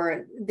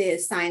ensure the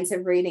science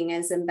of reading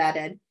is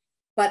embedded,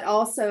 but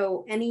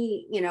also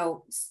any,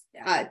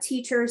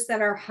 teachers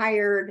that are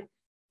hired,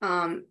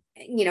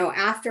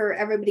 after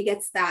everybody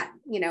gets that,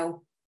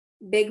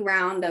 big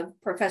round of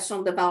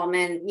professional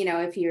development,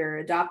 if you're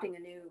adopting a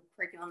new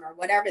curriculum or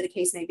whatever the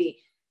case may be,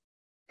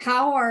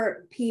 how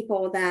are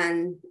people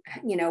then,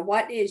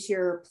 what is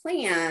your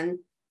plan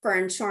for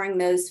ensuring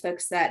those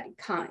folks that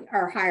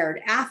are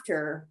hired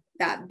after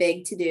that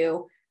big to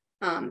do,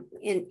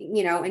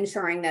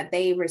 ensuring that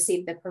they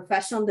receive the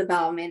professional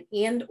development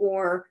and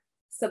or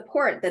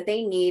support that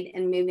they need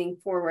in moving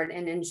forward,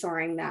 and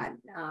ensuring that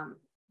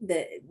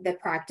the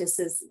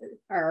practices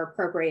are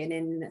appropriate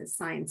in the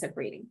science of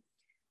reading.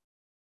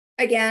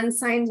 Again,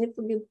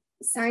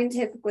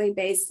 scientifically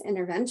based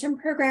intervention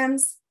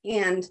programs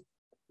and,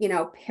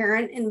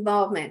 parent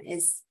involvement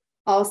is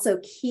also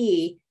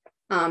key,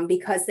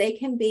 because they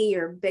can be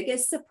your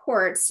biggest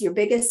supports, your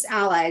biggest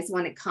allies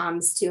when it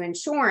comes to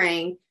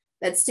ensuring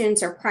that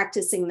students are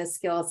practicing the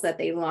skills that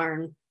they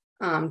learn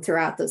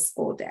throughout the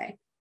school day.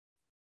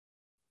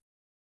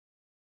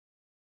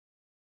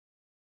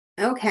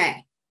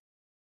 Okay.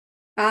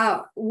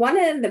 One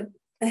of the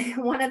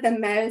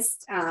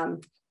most,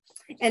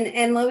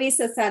 and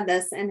Louisa said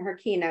this in her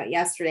keynote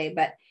yesterday,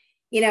 but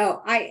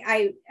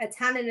I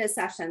attended a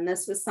session,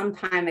 this was some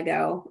time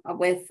ago,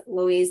 with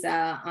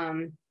Louisa.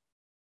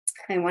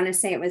 I want to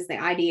say it was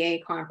the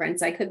IDA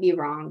conference. I could be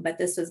wrong, but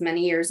this was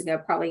many years ago,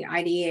 probably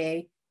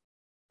IDA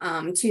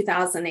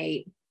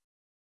 2008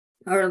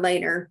 or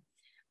later.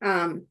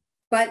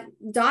 But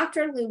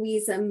Dr.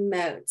 Louisa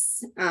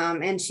Moats,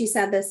 and she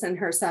said this in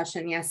her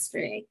session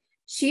yesterday,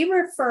 she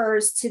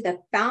refers to the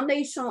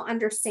foundational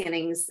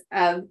understandings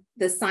of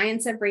the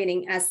science of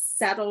reading as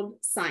settled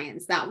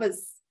science. That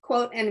was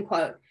quote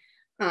unquote.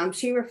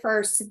 She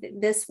refers to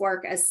this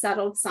work as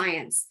settled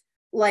science.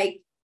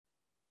 Like,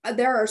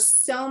 there are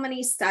so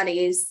many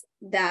studies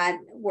that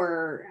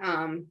were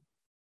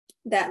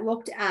that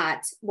looked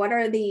at what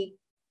are the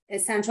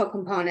essential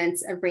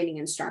components of reading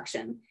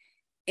instruction.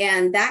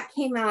 And that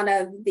came out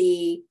of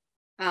the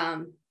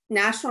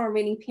National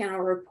Reading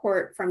Panel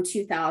report from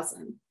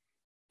 2000.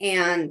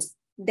 And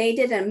they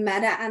did a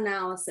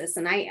meta-analysis,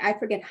 and I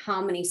forget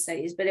how many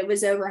studies, but it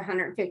was over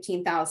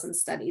 115,000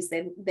 studies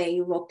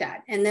they looked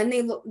at. And then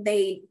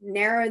they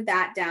narrowed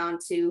that down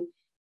to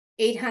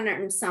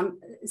 800 and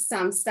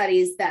some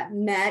studies that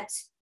met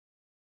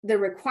the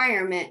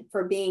requirement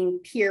for being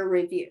peer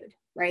reviewed,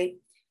 right?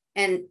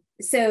 And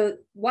so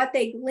what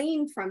they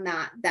gleaned from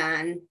that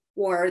then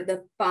were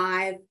the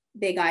 5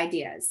 big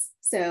ideas.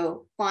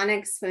 So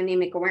phonics,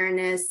 phonemic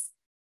awareness,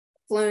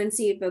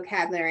 fluency,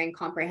 vocabulary, and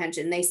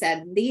comprehension. They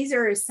said these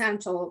are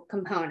essential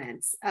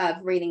components of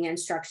reading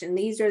instruction.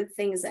 These are the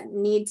things that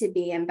need to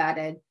be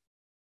embedded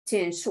to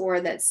ensure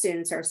that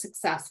students are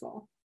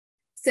successful.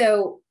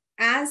 So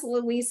as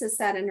Louisa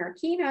said in her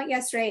keynote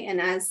yesterday, and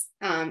as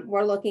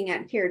we're looking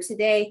at here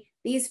today,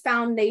 these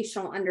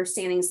foundational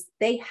understandings,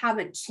 they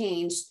haven't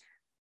changed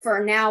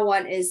for now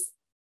what is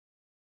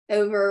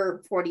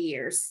over 40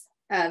 years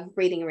of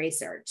reading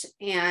research.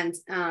 And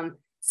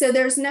so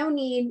there's no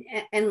need,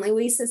 and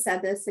Louisa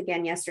said this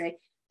again yesterday,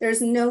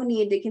 there's no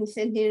need to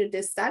continue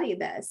to study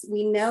this.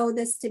 We know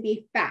this to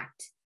be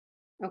fact,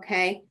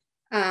 okay?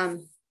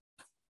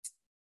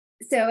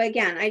 So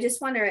again, I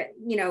just want to,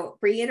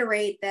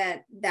 reiterate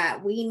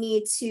that we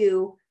need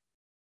to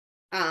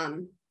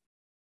ground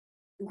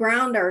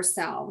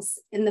ourselves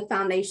in the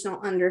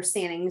foundational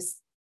understandings.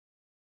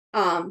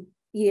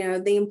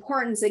 The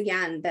importance,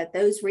 again, that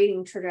those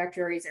reading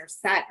trajectories are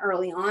set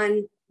early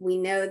on. We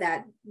know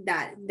that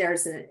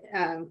there's an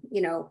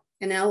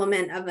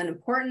element of an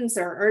importance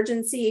or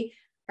urgency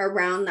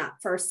around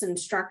that first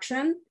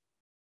instruction.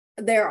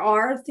 There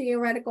are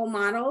theoretical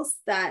models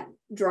that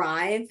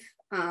drive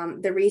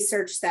the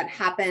research that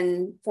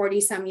happened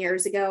 40 some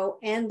years ago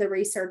and the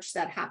research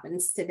that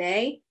happens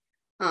today.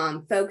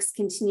 Folks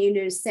continue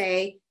to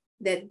say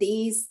that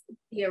these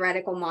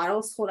theoretical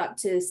models hold up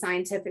to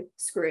scientific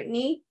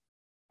scrutiny.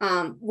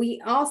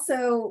 We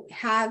also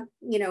have,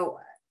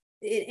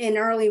 in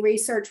early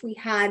research, we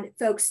had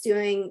folks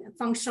doing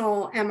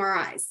functional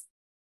MRIs,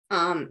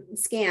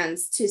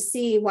 scans to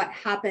see what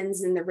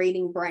happens in the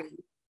reading brain.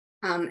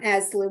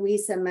 As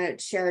Louisa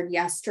Moats shared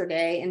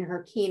yesterday in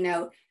her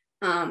keynote,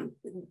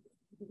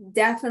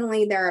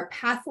 definitely there are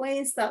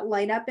pathways that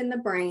light up in the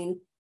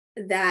brain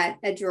that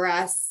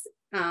address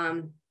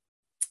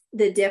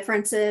the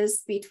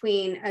differences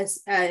between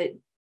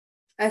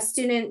a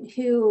student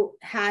who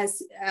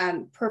has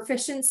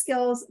proficient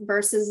skills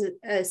versus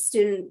a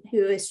student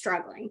who is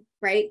struggling,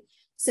 right?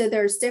 So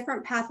there's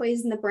different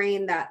pathways in the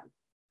brain that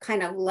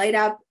kind of light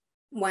up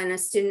when a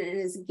student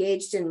is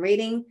engaged in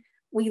reading.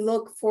 We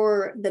look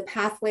for the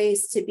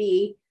pathways to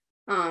be,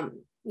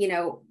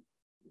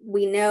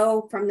 we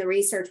know from the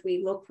research,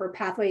 we look for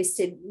pathways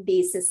to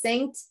be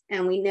succinct,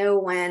 and we know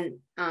when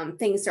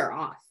things are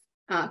off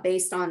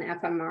based on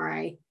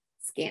fMRI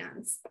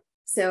scans.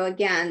 So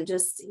again,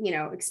 just,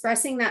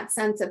 expressing that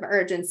sense of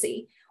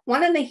urgency.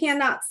 One of the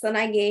handouts that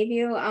I gave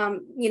you,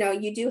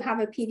 you do have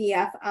a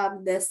PDF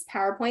of this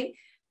PowerPoint,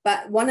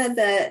 but one of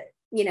the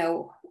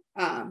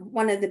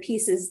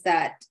pieces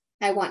that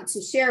I want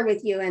to share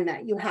with you and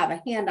that you have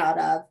a handout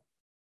of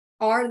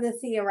are the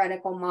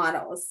theoretical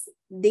models.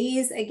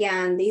 These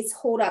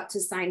hold up to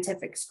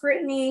scientific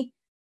scrutiny.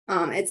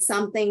 It's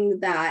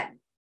something that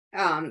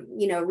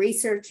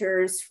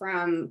researchers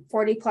from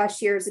 40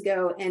 plus years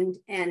ago and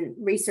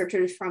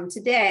researchers from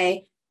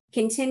today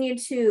continue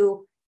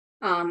to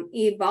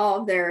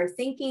evolve their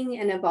thinking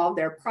and evolve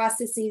their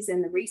processes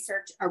and the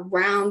research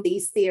around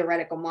these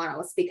theoretical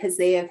models, because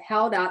they have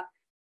held up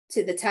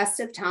to the test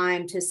of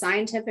time, to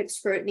scientific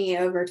scrutiny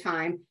over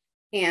time.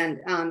 And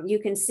you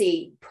can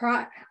see,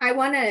 I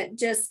want to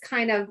just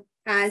kind of,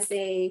 as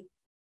a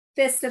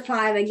fist of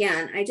 5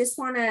 again, I just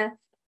want to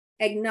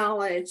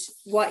acknowledge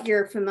what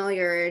your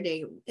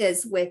familiarity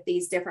is with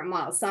these different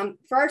models.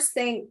 First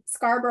thing,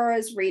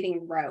 Scarborough's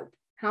reading rope.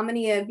 How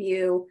many of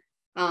you,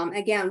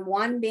 again,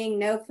 1 being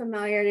no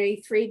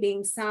familiarity, 3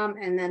 being some,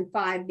 and then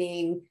 5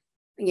 being,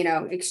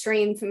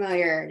 extreme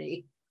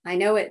familiarity. I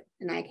know it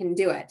and I can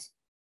do it.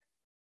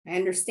 I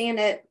understand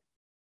it.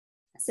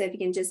 So if you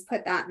can just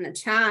put that in the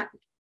chat.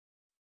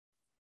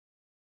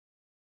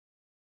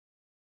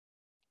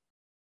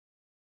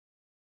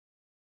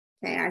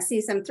 Okay, I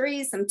see some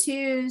 3s, some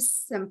 2s,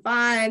 some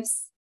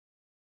 5s.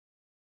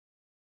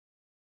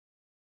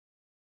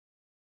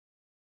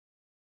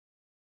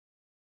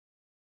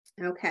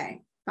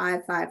 Okay,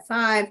 5, 5,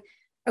 5.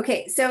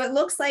 Okay, so it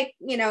looks like,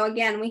 you know,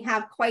 again, we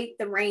have quite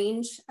the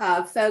range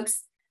of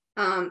folks.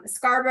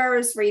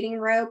 Scarborough's reading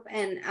rope.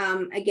 And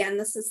again,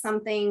 this is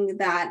something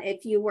that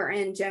if you were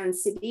in Joan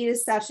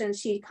Cedita's session,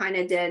 she kind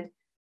of did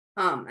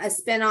a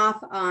spinoff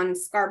on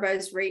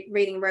Scarborough's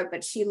reading rope,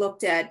 but she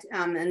looked at,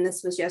 and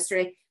this was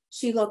yesterday,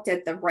 she looked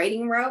at the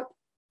writing rope,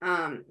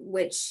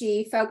 which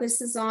she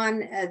focuses on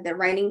the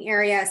writing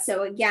area.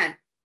 So again,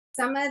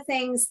 some of the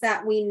things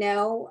that we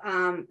know,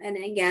 and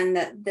again,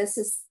 that this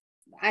is,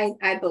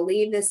 I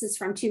believe this is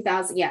from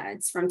 2000. Yeah,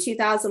 it's from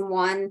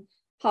 2001.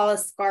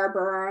 Hollis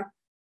Scarborough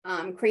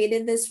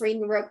created this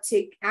reading rope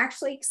to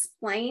actually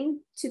explain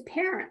to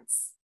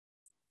parents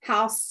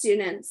how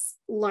students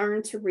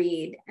learn to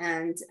read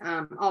and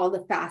all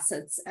the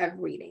facets of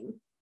reading.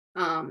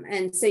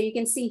 And so you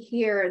can see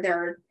here,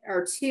 there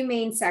are 2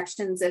 main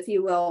sections, if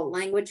you will,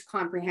 language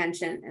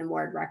comprehension and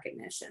word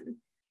recognition.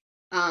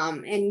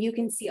 And you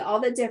can see all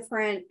the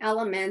different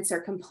elements or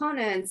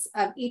components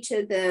of each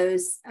of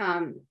those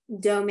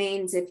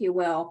domains, if you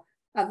will,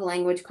 of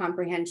language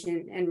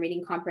comprehension and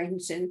reading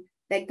comprehension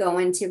that go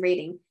into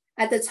reading.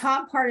 At the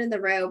top part of the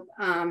rope,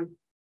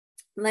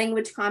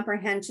 language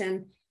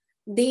comprehension,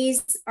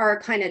 these are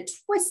kind of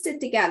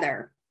twisted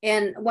together.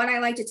 And what I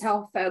like to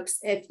tell folks,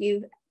 if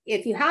you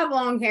have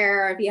long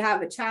hair, or if you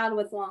have a child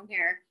with long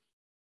hair,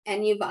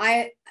 and you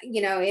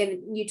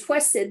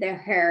twisted their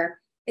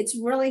hair, it's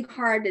really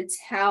hard to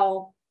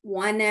tell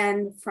one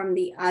end from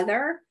the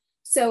other.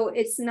 So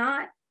it's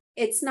not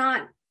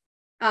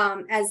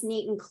as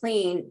neat and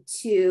clean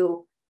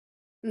to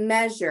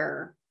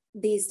measure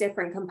these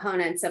different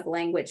components of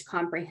language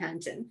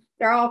comprehension.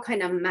 They're all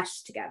kind of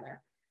meshed together.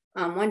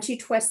 Once you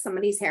twist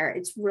somebody's hair,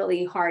 it's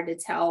really hard to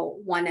tell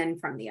one end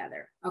from the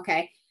other.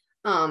 Okay.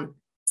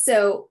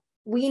 So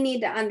we need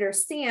to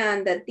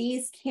understand that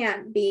these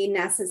can't be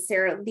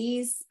necessarily,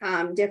 these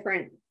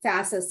different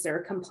facets or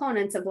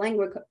components of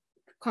language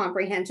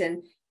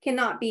comprehension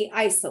cannot be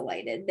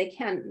isolated. They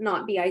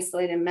cannot be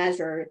isolated and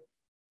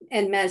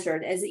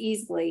measured as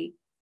easily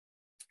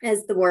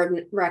as the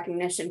word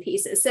recognition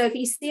pieces. So if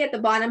you see at the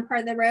bottom part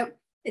of the rope,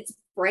 it's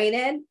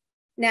braided.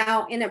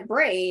 Now in a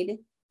braid,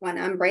 when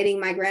I'm braiding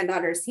my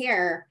granddaughter's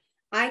hair,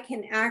 I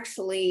can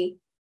actually,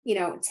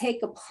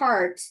 take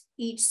apart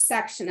each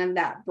section of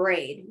that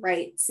braid,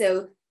 right?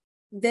 So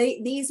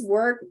these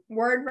word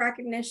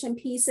recognition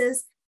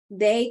pieces,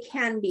 they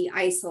can be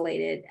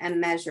isolated and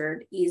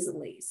measured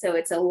easily. So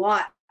it's a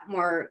lot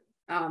more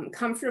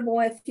comfortable,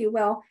 if you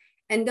will.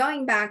 And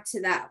going back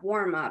to that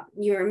warm up,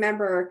 you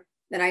remember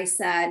that I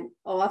said,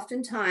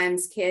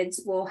 oftentimes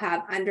kids will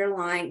have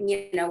underlying,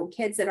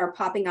 kids that are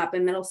popping up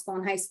in middle school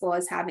and high school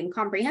as having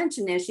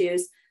comprehension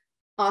issues,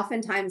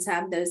 oftentimes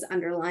have those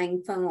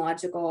underlying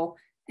phonological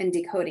and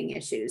decoding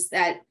issues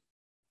that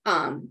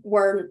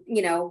were,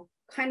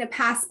 kind of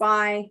passed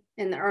by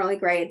in the early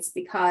grades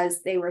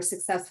because they were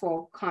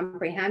successful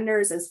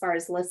comprehenders as far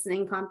as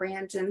listening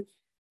comprehension.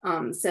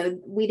 So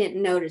we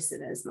didn't notice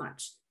it as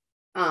much.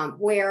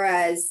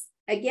 Whereas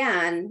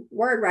again,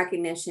 word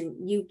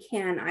recognition, you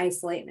can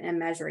isolate and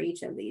measure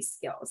each of these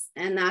skills.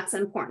 And that's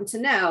important to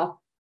know,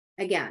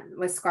 again,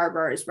 with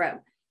Scarborough's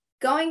rope.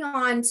 Going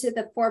on to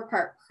the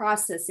 4-part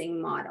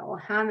processing model,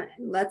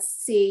 let's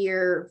see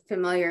your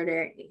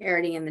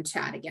familiarity in the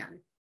chat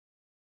again.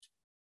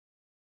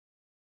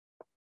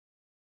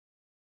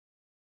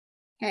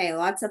 Okay,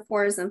 lots of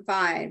 4s and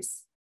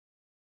 5s.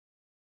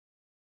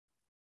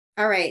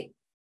 All right,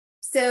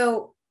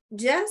 so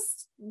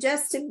just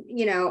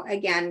to,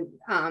 again,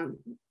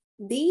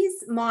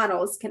 these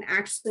models can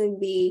actually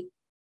be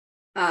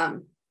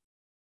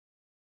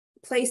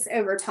placed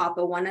over top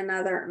of one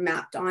another,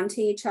 mapped onto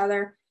each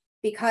other,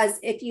 because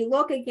if you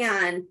look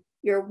again,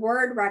 your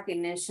word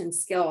recognition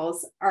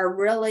skills are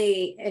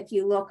really, if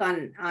you look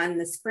on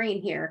the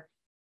screen here,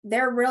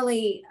 they're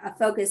really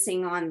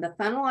focusing on the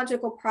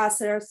phonological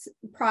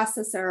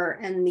processor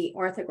and the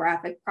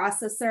orthographic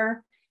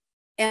processor.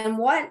 And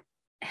what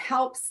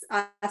helps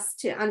us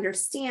to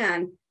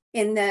understand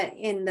in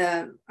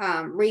the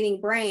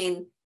reading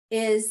brain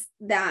is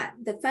that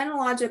the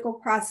phonological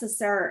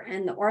processor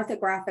and the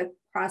orthographic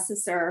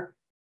processor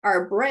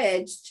are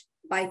bridged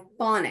by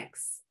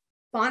phonics.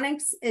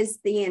 Phonics is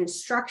the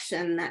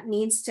instruction that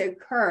needs to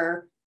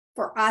occur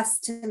for us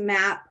to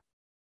map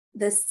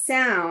the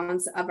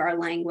sounds of our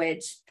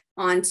language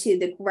onto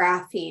the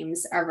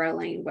graphemes of our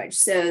language.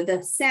 So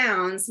the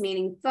sounds,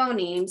 meaning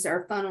phonemes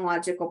or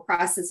phonological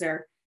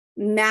processor,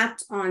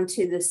 mapped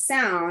onto the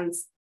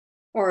sounds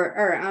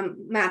or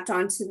mapped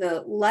onto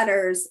the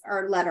letters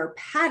or letter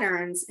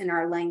patterns in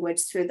our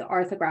language through the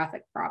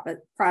orthographic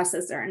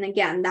processor. And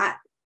again, that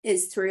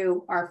is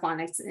through our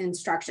phonics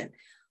instruction.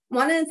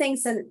 one of the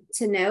things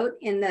to note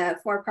in the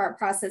 4-part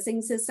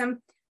processing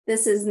system,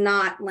 this is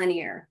not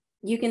linear.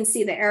 You can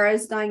see the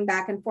arrows going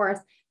back and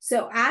forth.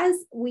 So as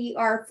we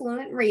are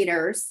fluent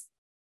readers,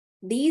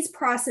 these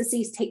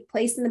processes take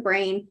place in the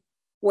brain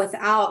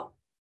without,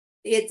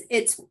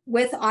 it's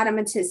with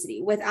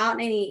automaticity, without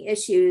any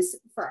issues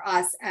for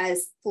us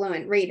as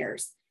fluent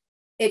readers.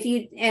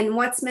 And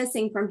what's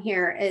missing from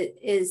here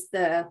is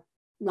the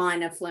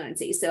line of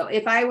fluency. So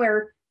if I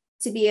were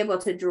to be able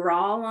to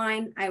draw a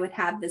line, I would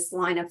have this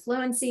line of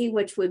fluency,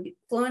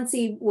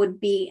 fluency would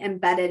be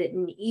embedded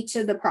in each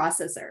of the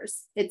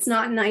processors. It's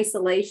not in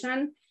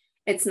isolation.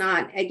 It's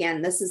not,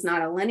 again, this is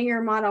not a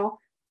linear model.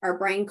 Our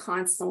brain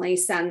constantly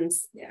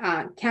sends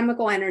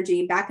chemical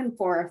energy back and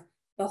forth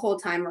the whole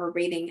time we're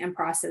reading and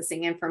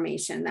processing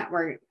information that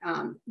we're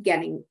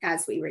getting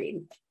as we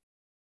read.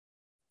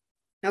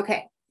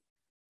 Okay,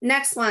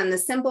 next one, the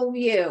simple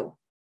view.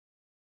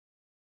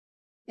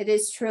 It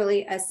is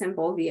truly a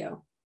simple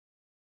view.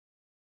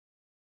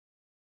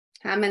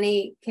 How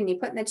many can you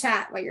put in the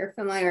chat what your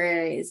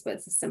familiarity is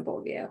with the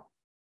simple view?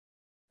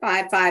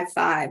 5, 5,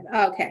 5.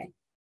 Okay.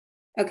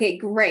 Okay,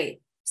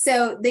 great.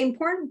 So the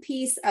important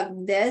piece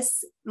of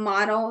this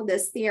model,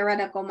 this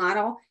theoretical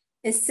model,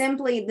 is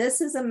simply,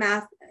 this is a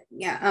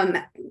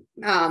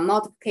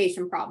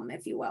multiplication problem,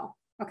 if you will.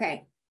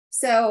 Okay.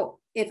 So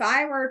if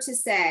I were to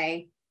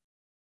say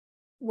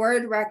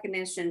word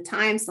recognition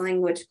times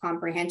language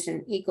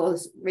comprehension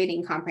equals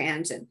reading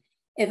comprehension,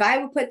 if I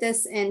would put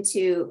this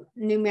into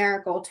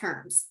numerical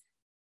terms,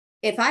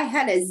 if I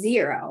had a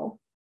 0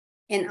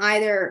 in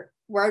either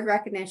word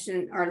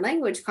recognition or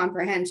language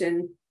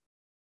comprehension,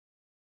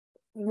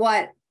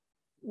 what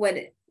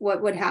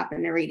would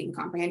happen to reading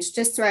comprehension?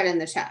 Just throw it in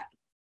the chat.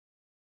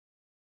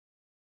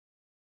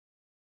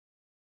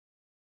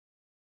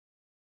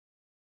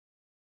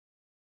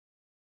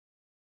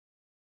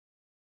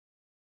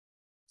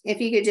 If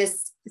you could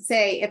just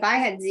say, if I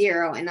had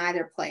 0 in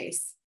either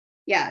place,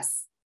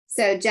 yes.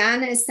 So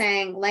Jen is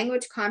saying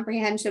language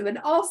comprehension would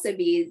also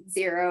be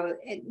 0,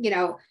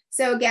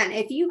 so again,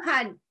 if you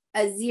had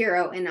a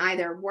 0 in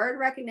either word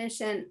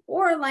recognition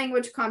or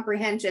language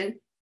comprehension,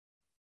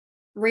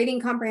 reading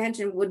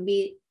comprehension would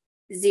be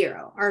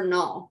 0 or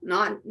null,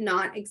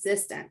 not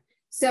existent.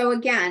 So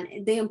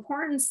again, the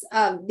importance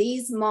of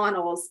these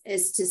models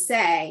is to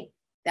say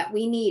that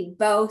we need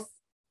both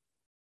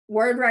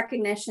word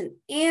recognition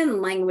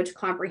and language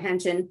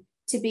comprehension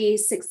to be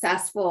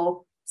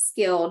successful,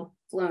 skilled,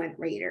 fluent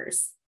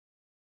readers.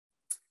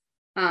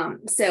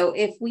 So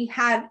if we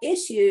have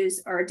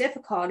issues or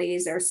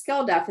difficulties or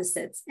skill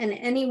deficits in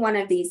any one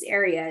of these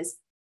areas,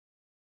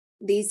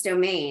 these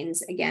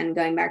domains, again,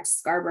 going back to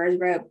Scarborough's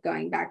rope,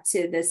 going back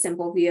to the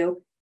simple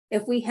view,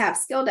 if we have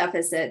skill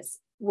deficits,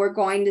 we're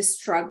going to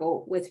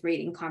struggle with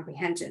reading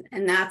comprehension.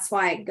 And that's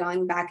why,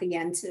 going back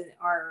again to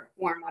our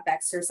warm-up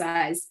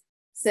exercise.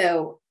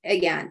 So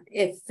again,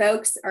 if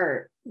folks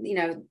are,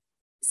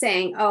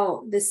 saying,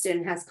 oh, this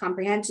student has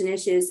comprehension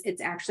issues,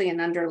 it's actually an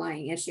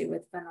underlying issue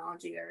with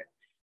phonology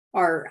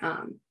or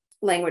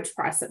language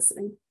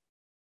processing.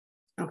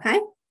 Okay.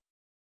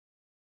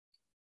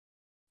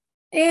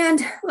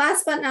 And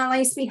last but not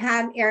least, we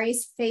have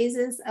Aries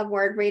phases of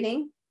word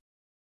reading.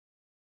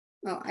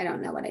 Oh, I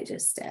don't know what I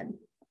just did.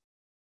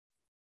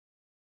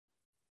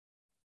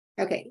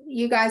 Okay,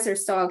 you guys are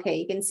still okay.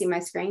 You can see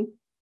my screen.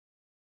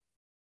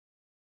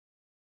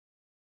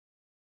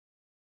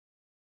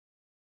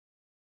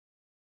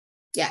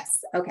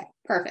 Yes, okay,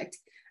 perfect.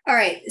 All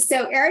right,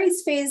 so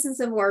Aries phases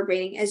of word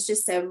reading is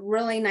just a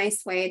really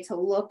nice way to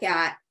look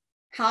at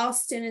how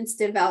students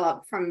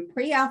develop from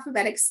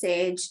pre-alphabetic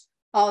stage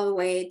all the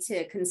way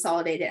to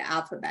consolidated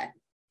alphabet.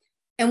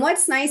 And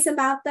what's nice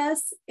about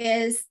this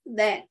is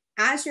that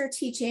as you're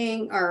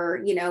teaching,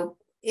 or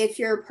if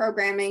you're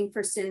programming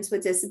for students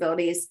with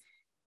disabilities,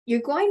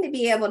 you're going to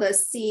be able to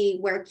see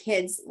where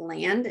kids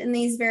land in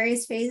these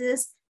various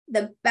phases.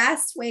 The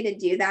best way to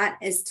do that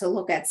is to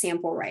look at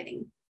sample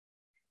writing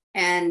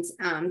and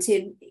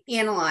to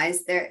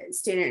analyze their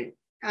student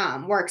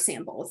work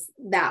samples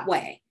that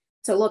way,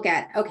 to look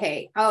at,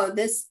 okay, oh,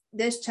 this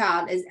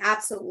child is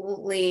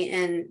absolutely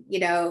in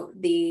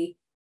the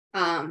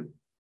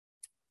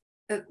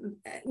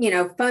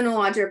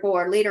phonological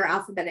or later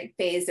alphabetic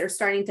phase. They're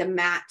starting to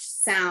match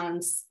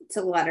sounds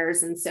to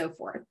letters and so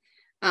forth.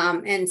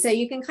 And so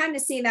you can kind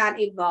of see that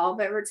evolve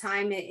over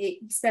time,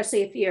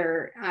 especially if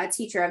you're a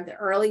teacher of the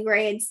early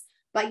grades,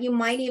 but you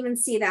might even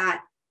see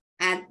that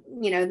at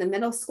the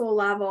middle school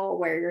level,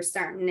 where you're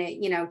starting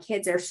to,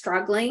 kids are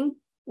struggling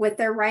with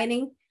their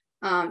writing.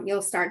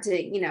 You'll start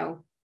to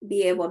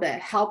be able to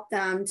help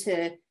them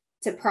to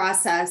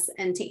process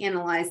and to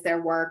analyze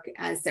their work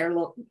as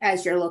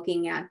you're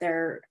looking at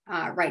their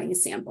writing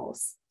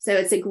samples. So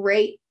it's a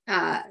great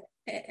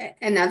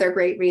another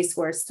great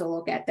resource to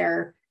look at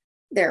their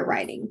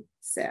writing.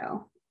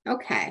 So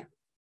okay.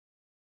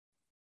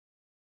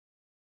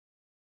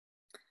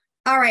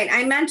 All right,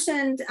 I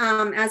mentioned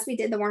as we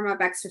did the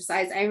warm-up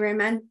exercise, I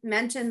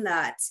mentioned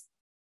that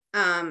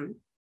the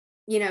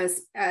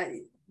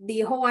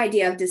whole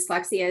idea of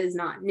dyslexia is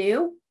not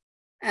new.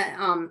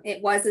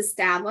 it was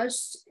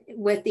established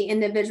with the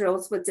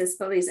Individuals with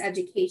Disabilities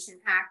Education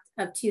Act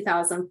of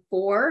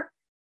 2004.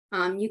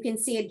 You can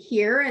see it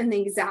here in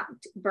the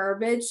exact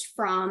verbiage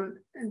from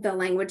the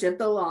language of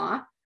the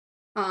law.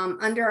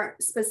 Under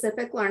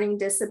specific learning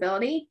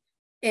disability,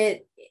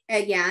 it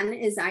again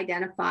is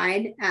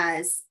identified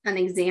as an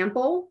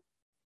example.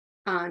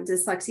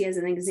 Dyslexia is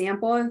an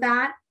example of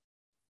that.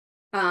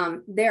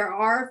 There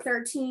are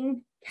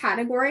 13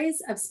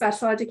 categories of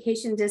special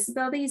education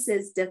disabilities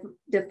as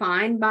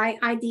defined by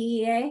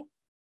IDEA.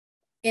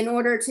 In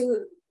order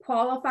to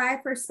qualify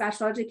for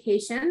special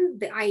education,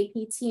 the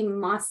IEP team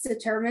must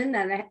determine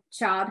that a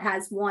child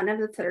has one of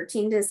the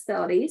 13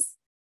 disabilities.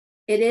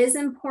 It is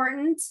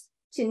important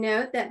to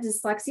note that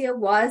dyslexia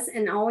was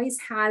and always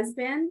has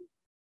been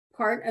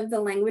part of the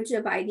language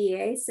of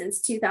IDEA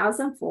since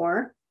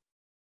 2004.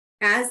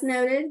 As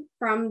noted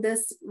from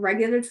this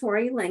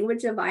regulatory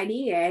language of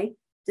IDEA,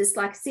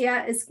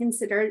 dyslexia is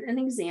considered an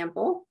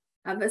example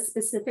of a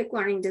specific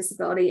learning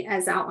disability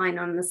as outlined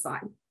on the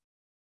slide.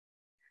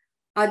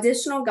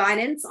 Additional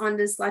guidance on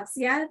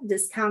dyslexia,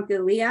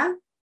 dyscalculia,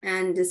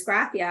 and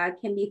dysgraphia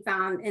can be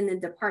found in the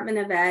Department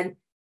of Ed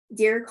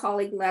Dear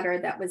Colleague letter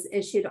that was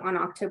issued on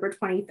October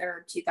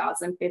 23rd,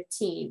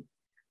 2015.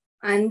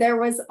 And there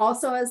was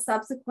also a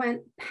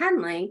subsequent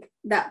pen link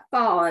that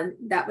followed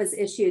that was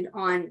issued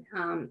on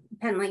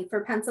pen link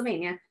for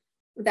Pennsylvania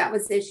that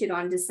was issued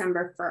on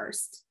December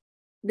 1st.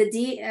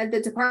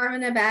 The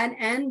Department of Ed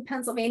and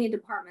Pennsylvania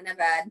Department of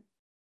Ed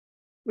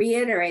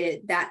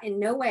reiterated that in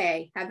no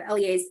way have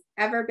LEAs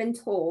ever been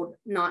told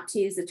not to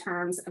use the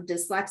terms of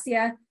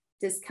dyslexia,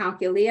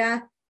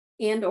 dyscalculia,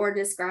 and or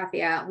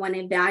dysgraphia when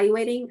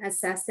evaluating,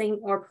 assessing,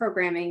 or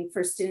programming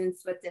for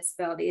students with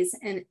disabilities,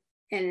 and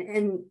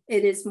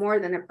it is more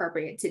than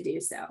appropriate to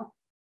do so.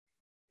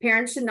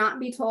 Parents should not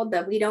be told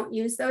that we don't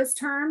use those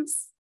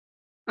terms.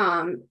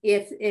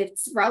 If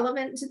it's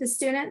relevant to the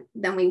student,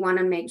 then we want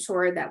to make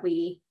sure that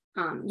we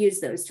use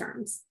those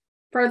terms.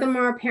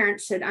 Furthermore,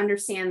 parents should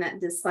understand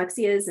that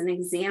dyslexia is an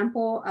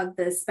example of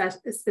the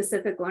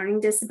specific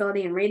learning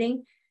disability in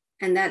reading,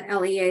 and that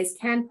LEAs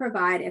can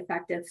provide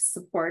effective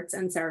supports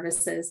and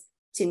services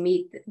to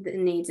meet the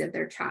needs of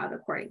their child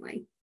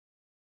accordingly.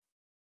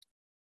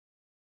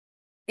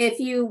 If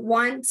you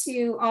want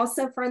to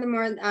also,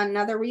 furthermore,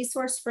 another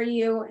resource for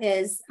you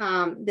is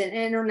the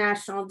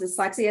International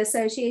Dyslexia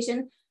Association.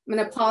 I'm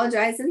going to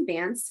apologize in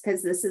advance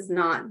because this is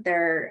not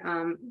their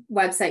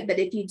website, but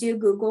if you do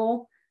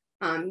Google,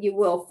 you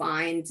will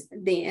find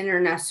the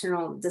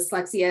International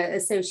Dyslexia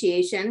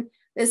Association.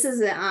 This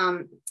is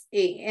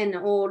an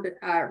old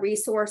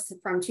resource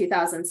from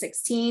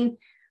 2016,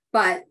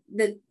 but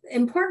the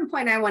important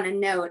point I want to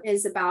note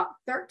is about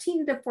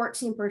 13 to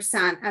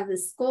 14% of the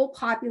school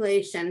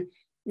population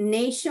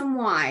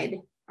nationwide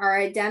are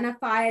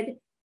identified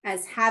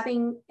as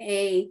having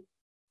a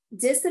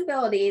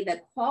disability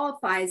that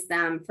qualifies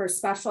them for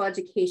special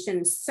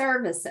education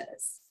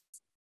services.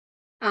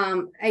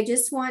 I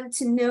just want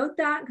to note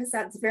that because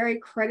that's very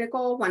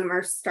critical when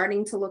we're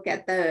starting to look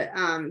at the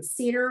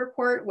SEDR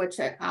report, which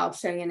I'll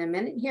show you in a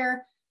minute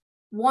here.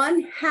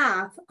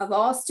 1/2 of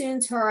all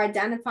students who are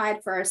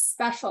identified for a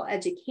special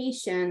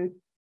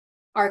education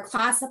are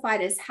classified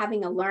as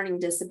having a learning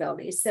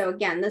disability. So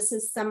again, this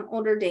is some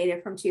older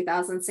data from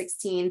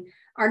 2016.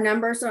 Our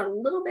numbers are a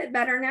little bit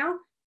better now,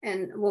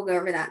 and we'll go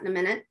over that in a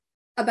minute.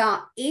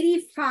 About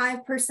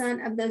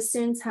 85% of those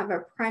students have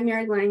a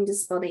primary learning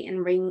disability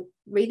in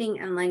reading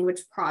and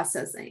language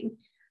processing.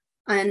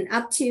 And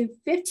up to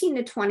 15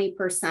 to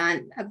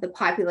 20% of the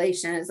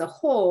population as a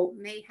whole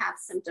may have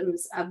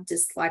symptoms of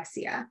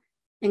dyslexia,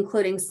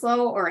 including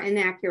slow or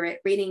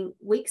inaccurate reading,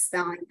 weak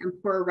spelling, and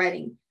poor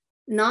writing.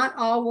 Not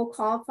all will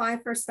qualify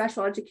for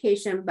special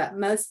education, but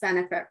most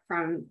benefit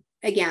from,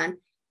 again,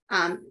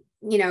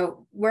 you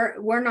know,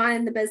 we're not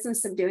in the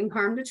business of doing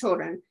harm to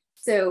children.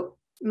 So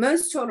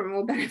most children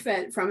will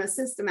benefit from a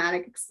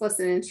systematic,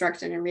 explicit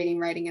instruction in reading,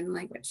 writing, and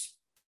language,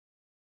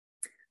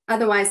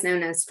 otherwise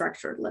known as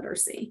structured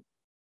literacy.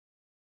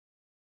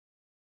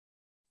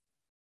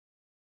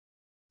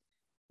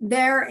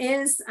 There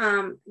is,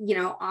 you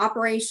know,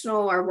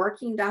 operational or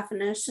working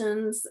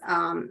definitions,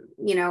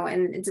 you know,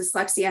 and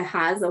dyslexia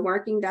has a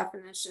working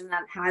definition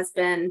that has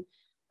been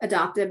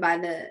adopted by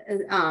the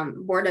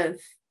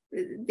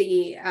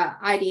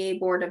IDEA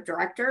Board of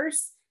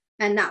Directors.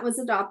 And that was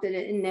adopted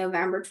in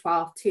November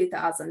 12,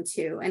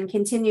 2002, and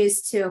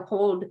continues to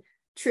hold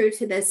true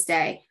to this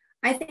day.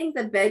 I think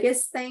the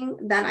biggest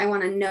thing that I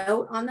want to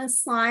note on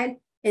this slide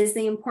is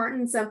the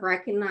importance of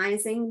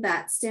recognizing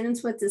that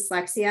students with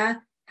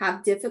dyslexia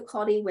have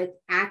difficulty with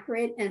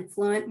accurate and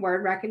fluent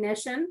word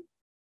recognition,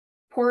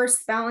 poor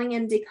spelling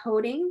and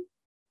decoding,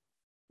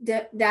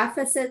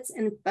 deficits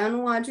in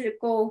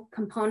phonological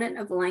component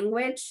of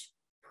language,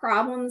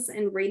 problems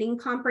in reading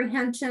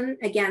comprehension.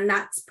 Again,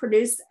 that's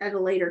produced at a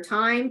later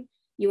time.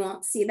 You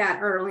won't see that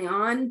early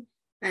on,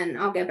 and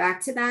I'll get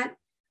back to that.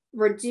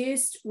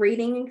 Reduced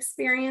reading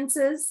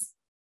experiences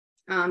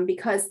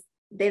because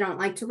they don't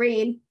like to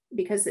read,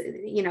 because,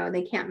 you know,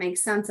 they can't make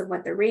sense of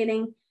what they're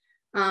reading.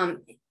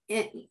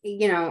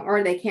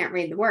 or they can't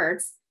read the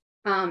words.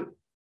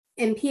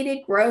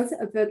 Impeded growth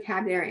of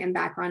vocabulary and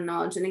background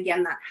knowledge. And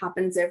again, that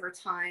happens over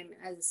time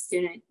as a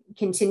student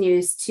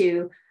continues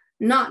to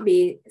not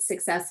be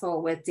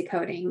successful with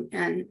decoding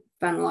and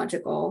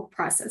phonological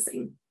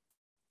processing.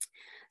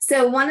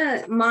 So one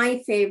of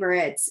my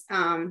favorite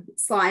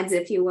slides,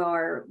 if you will,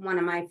 or one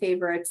of my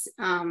favorite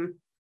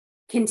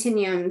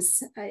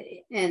continuums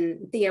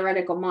in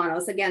theoretical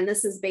models. Again,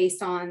 this is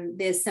based on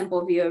this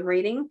simple view of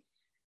reading.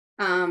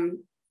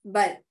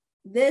 But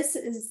this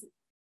is,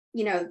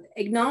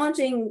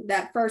 acknowledging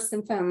that first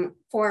and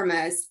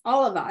foremost,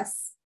 all of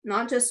us,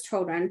 not just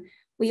children,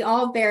 we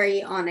all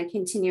vary on a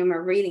continuum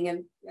of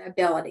reading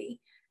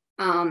ability.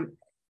 And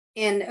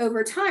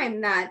over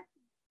time, that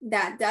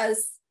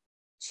does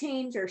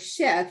change or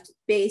shift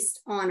based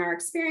on our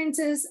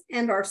experiences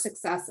and our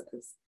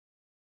successes.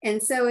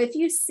 And so if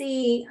you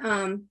see,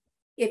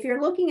 if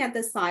you're looking at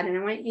this slide, and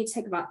I want you to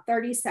take about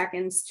 30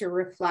 seconds to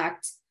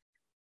reflect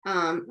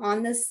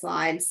on this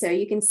slide, so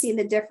you can see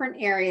the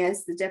different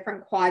areas, the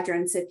different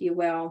quadrants, if you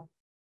will.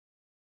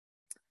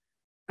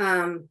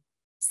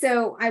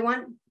 So I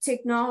want to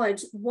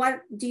acknowledge,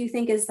 what do you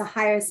think is the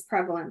highest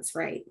prevalence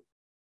rate?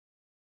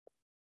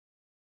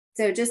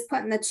 So just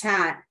put in the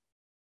chat.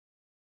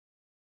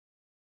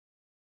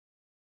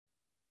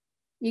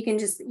 You can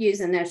just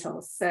use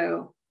initials.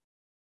 So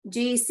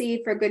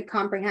GC for good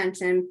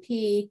comprehension,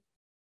 P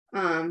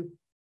for,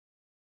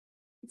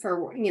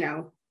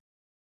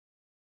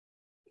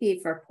 P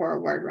for poor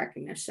word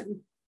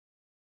recognition.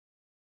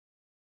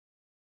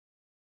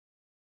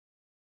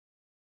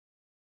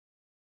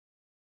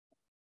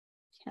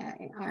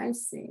 Okay, I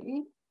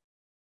see.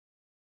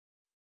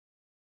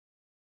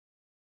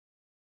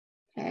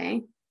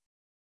 Okay.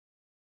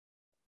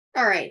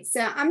 All right,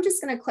 so I'm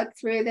just going to click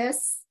through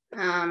this.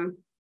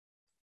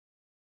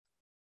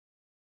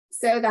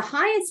 So the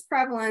highest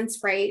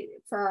prevalence rate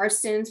for our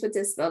students with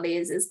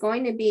disabilities is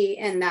going to be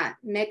in that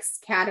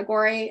mixed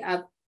category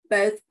of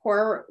both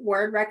poor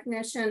word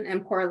recognition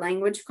and poor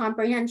language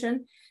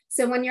comprehension.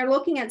 So when you're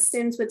looking at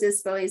students with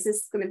disabilities, this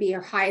is going to be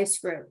your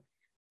highest group.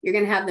 You're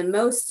going to have the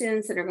most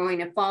students that are going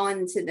to fall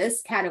into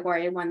this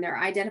category when they're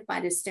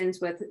identified as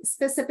students with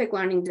specific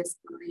learning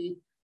disability,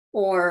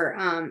 or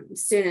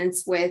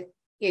students with,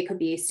 it could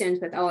be students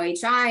with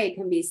OHI, it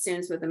can be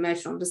students with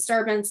emotional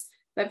disturbance.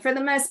 But for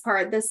the most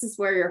part, this is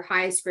where your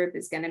highest group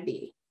is going to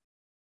be.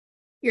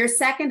 Your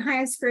second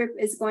highest group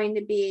is going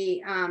to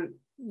be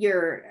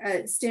your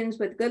students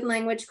with good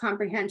language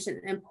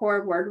comprehension and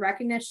poor word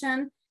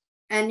recognition.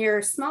 And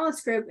your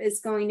smallest group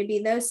is going to be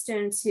those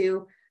students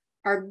who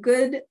are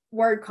good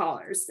word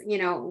callers,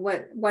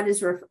 what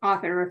is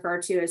often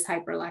referred to as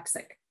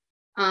hyperlexic.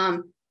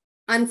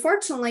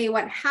 Unfortunately,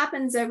 what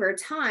happens over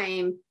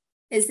time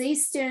is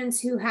these students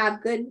who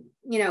have good,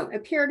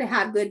 appear to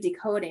have good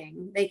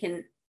decoding, they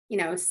can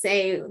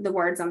say the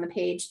words on the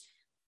page.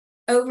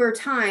 Over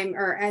time,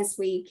 or as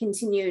we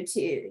continue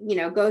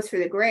to, go through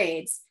the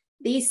grades,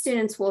 these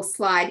students will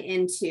slide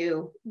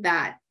into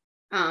that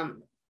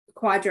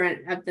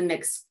quadrant of the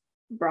mixed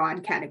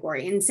broad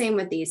category, and same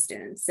with these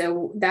students.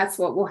 So that's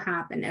what will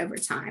happen over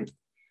time.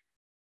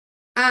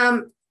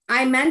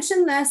 I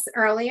mentioned this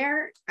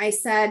earlier. I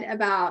said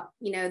about,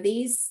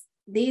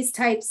 these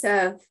types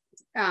of,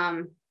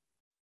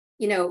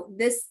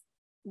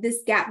 this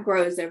gap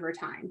grows over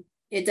time.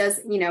 It does,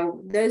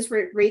 those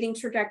reading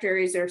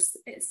trajectories are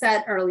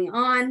set early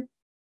on.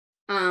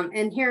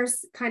 And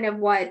here's kind of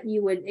what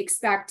you would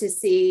expect to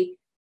see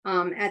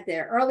at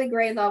the early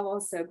grade level.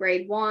 So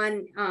grade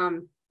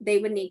 1, they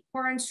would need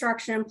core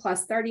instruction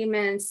plus 30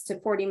 minutes to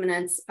 40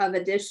 minutes of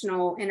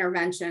additional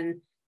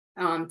intervention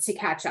to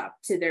catch up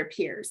to their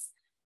peers.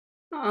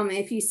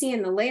 If you see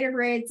in the later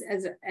grades,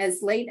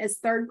 as late as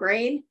 3rd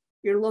grade,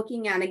 you're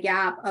looking at a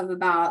gap of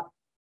about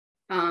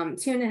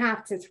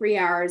 2.5 to 3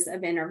 hours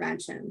of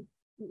intervention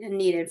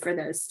needed for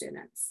those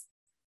students.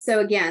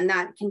 So again,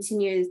 that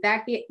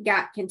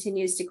gap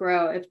continues to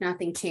grow if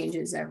nothing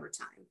changes over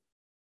time.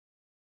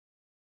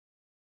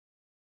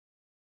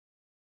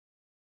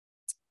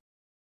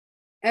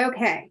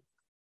 Okay,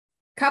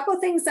 couple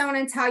things I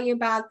want to tell you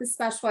about the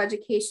special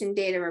education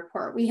data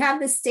report. We have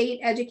the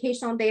state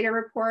educational data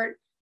report.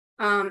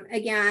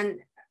 Again,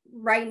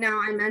 right now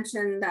I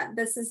mentioned that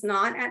this is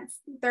not at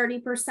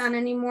 30%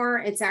 anymore.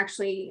 It's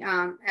actually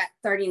at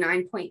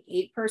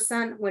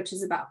 39.8%, which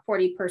is about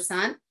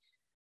 40%.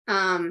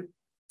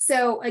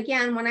 So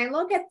again, when I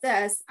look at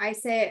this, I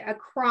say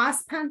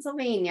across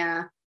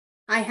Pennsylvania,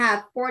 I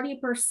have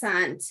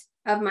 40%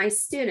 of my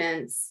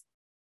students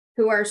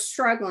who are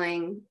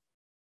struggling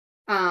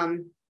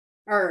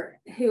or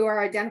who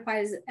are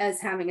identified as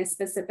having a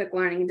specific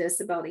learning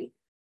disability.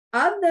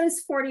 Of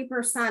those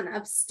 40%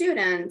 of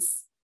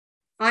students,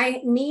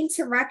 I need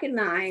to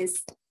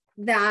recognize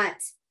that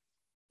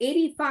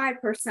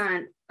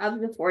 85% of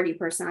the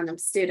 40% of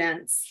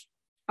students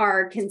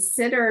are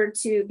considered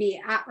to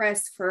be at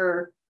risk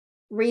for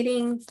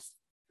reading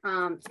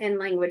and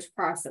language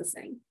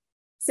processing.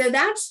 So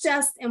that's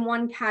just in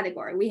one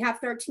category. We have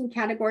 13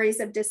 categories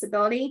of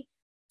disability.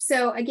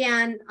 So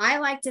again, I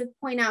like to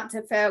point out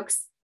to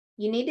folks,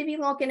 you need to be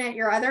looking at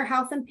your other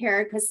health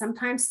impaired, because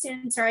sometimes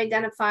students are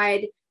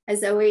identified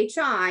as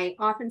OHI.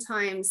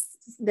 Oftentimes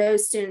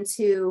those students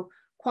who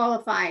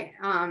qualify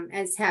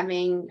as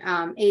having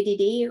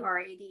ADD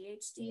or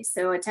ADHD,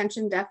 so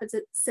attention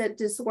deficit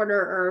disorder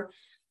or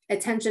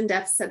attention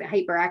deficit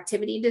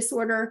hyperactivity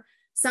disorder.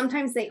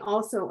 Sometimes they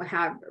also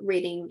have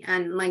reading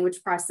and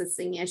language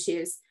processing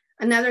issues.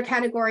 Another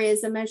category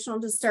is emotional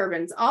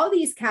disturbance. All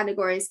these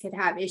categories could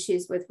have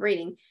issues with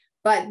reading,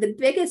 but the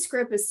biggest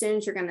group of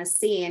students you're going to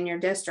see in your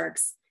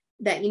districts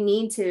that you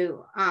need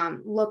to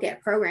look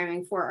at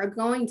programming for are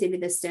going to be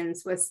the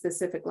students with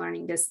specific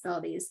learning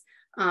disabilities.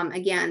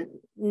 Again,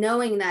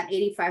 knowing that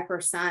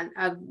 85%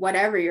 of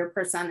whatever your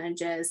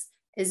percentage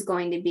is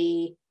going to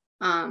be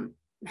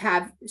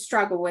have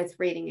struggle with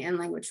reading and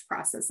language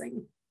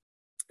processing.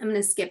 I'm going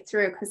to skip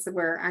through because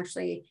we're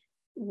actually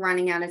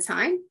running out of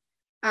time.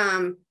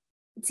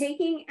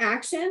 Taking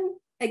action,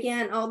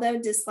 again, although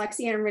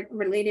dyslexia and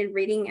related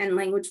reading and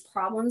language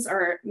problems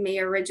may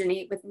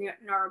originate with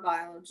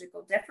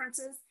neurobiological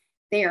differences,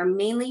 they are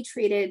mainly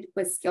treated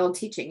with skilled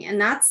teaching. And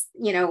that's,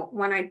 you know,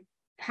 when I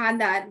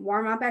had that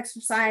warm-up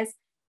exercise,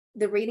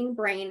 the reading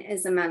brain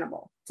is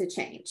amenable to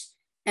change.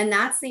 And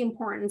that's the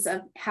importance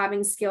of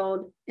having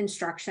skilled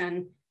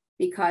instruction,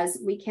 because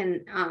we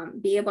can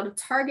be able to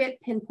target,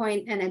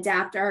 pinpoint, and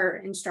adapt our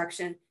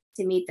instruction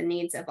to meet the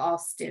needs of all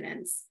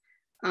students.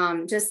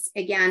 Just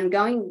again,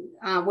 going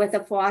with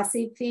a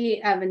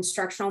philosophy of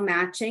instructional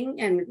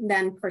matching and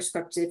then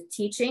prescriptive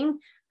teaching,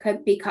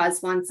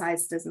 because one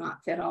size does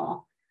not fit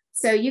all.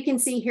 So you can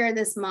see here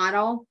this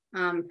model,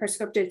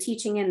 prescriptive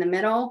teaching in the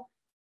middle.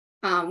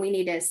 We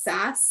need to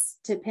assess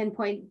to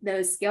pinpoint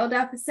those skill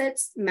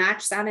deficits,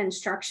 match that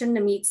instruction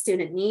to meet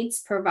student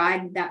needs,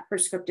 provide that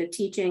prescriptive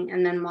teaching,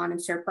 and then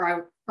monitor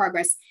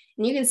progress.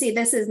 And you can see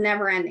this is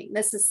never ending.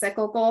 This is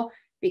cyclical,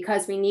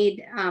 because we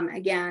need,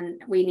 again,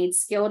 we need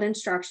skilled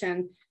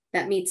instruction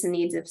that meets the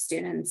needs of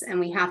students. And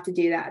we have to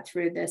do that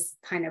through this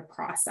kind of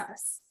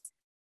process.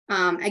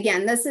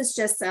 Again, this is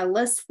just a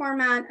list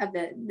format of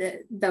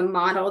the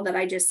model that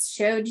I just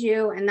showed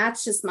you. And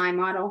that's just my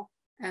model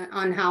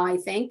on how I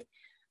think.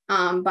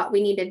 But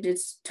we need to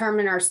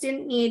determine our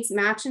student needs,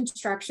 match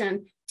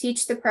instruction,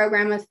 teach the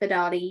program with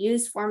fidelity,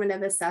 use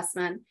formative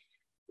assessment,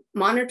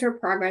 monitor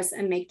progress,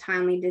 and make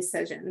timely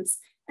decisions.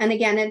 And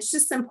again, it's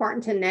just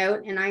important to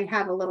note, and I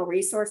have a little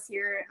resource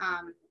here,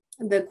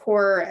 the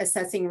Core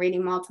Assessing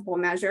Reading Multiple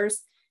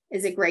Measures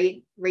is a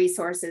great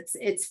resource.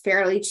 It's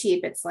fairly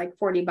cheap. It's like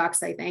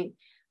 $40, I think.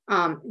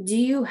 Do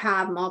you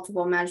have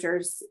multiple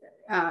measures?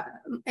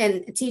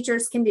 And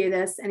teachers can do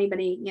this.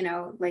 Anybody, you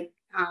know, like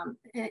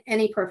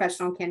any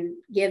professional can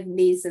give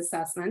these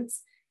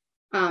assessments.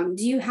 Do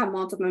you have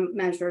multiple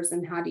measures,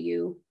 and how do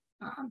you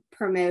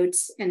promote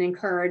and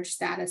encourage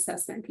that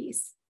assessment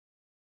piece?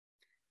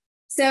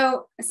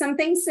 So some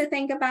things to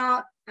think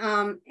about,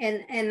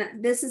 and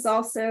this is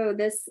also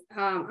this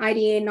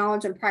IDA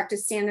knowledge and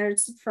practice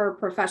standards for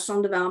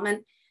professional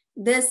development.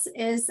 This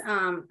is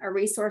a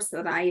resource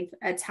that I've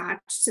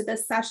attached to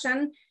this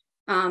session.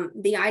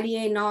 The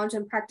IDA knowledge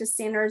and practice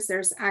standards,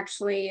 there's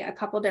actually a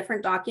couple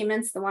different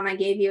documents. The one I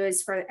gave you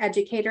is for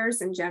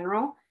educators in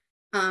general.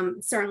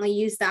 Certainly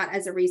use that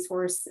as a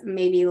resource.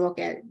 Maybe look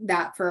at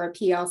that for a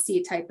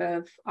PLC type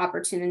of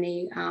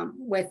opportunity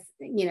with,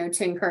 you know,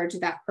 to encourage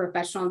that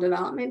professional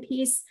development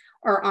piece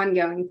or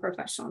ongoing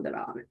professional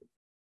development.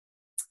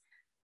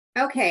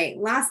 Okay,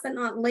 last but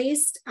not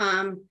least,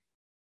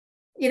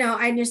 you know,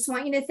 I just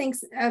want you to think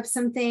of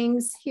some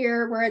things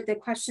here. We're at the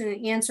question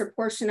and answer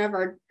portion of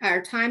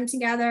our time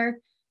together.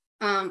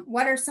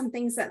 What are some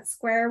things that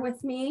square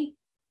with me?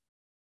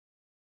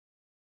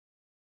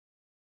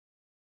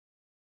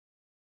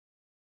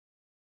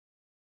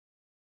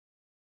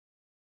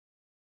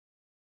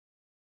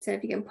 So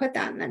if you can put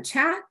that in the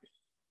chat.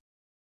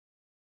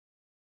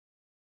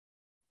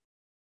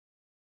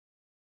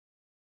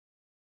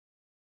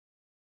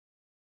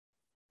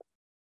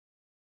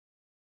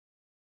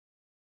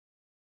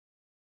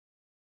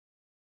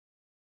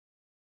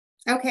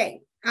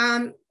 Okay,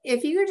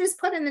 if you could just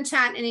put in the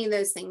chat any of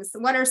those things.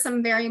 What are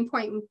some very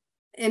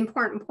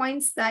important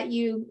points that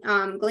you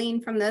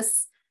gleaned from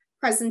this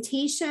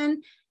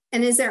presentation?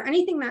 And is there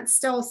anything that's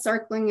still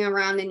circling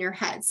around in your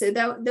head? So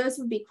those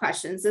would be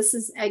questions. This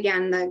is,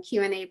 again, the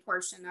Q&A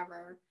portion of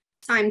our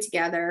time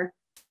together.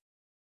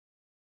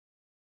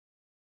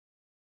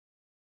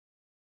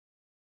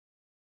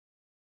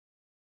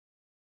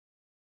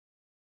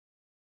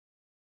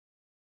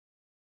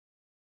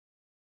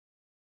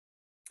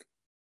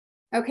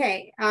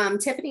 Okay,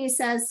 Tiffany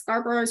says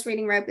Scarborough's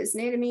reading rope is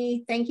new to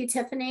me. Thank you,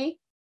 Tiffany.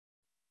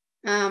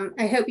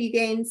 I hope you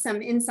gained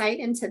some insight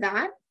into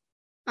that.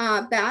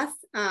 Beth,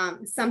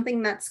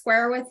 something that's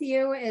square with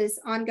you is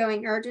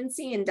ongoing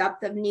urgency and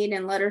depth of need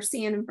and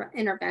literacy and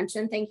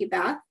intervention. Thank you,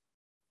 Beth.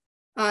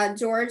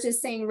 George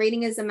is saying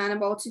reading is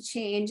amenable to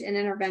change and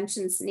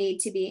interventions need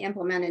to be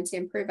implemented to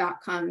improve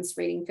outcomes,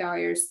 reading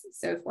failures,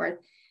 so forth.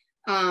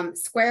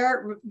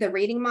 Square the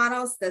reading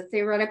models, the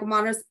theoretical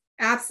models.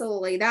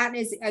 Absolutely. That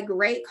is a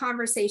great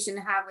conversation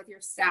to have with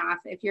your staff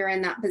if you're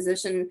in that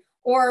position,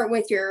 or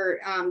with your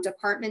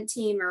department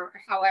team, or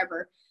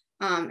however.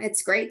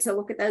 It's great to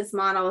look at those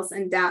models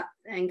in depth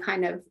and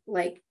kind of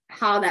like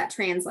how that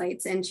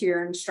translates into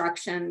your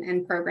instruction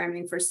and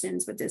programming for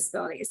students with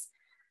disabilities.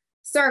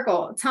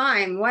 Circle,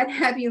 time. What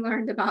have you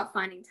learned about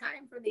finding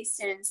time for these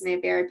students in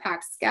a very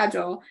packed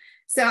schedule?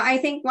 So I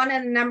think one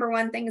of the number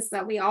one things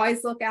that we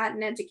always look at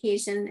in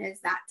education is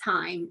that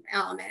time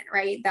element,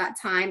 right? That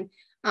time.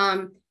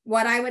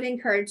 What I would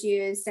encourage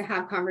you is to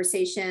have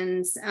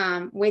conversations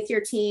with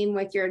your team,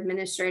 with your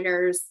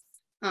administrators,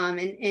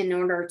 in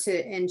order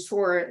to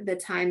ensure the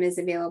time is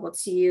available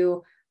to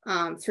you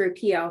through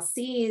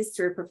PLCs,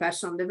 through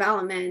professional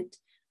development,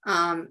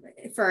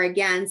 for,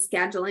 again,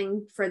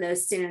 scheduling for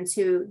those students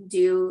who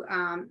do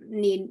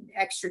need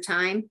extra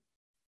time.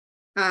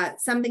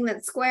 Something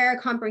that's square.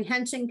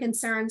 Comprehension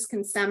concerns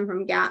can stem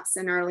from gaps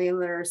in early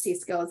literacy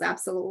skills.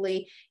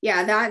 Absolutely.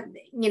 Yeah, that,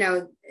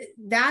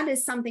 that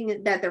is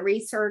something that the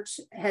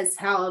research has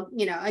held,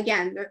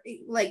 again,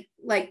 like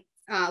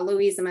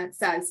Louisa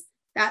says,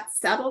 that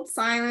settled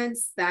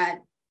silence, that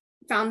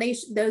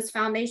foundation, those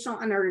foundational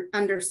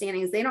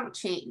understandings, they don't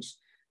change.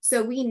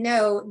 So we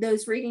know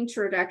those reading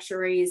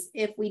trajectories,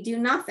 if we do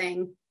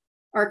nothing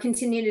or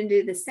continue to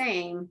do the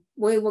same,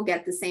 we will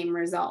get the same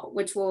result,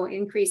 which will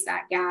increase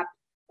that gap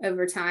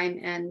over time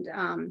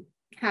and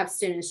have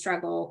students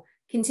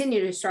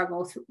continue to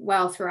struggle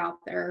well throughout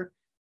their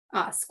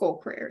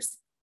school careers.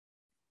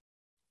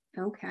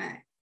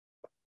 Okay.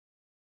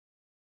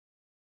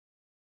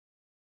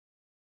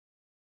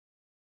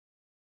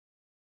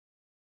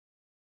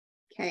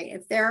 Okay,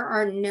 if there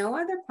are no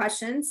other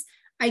questions,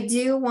 I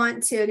do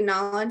want to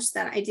acknowledge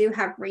that I do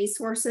have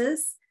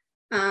resources,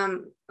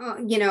 on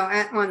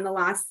the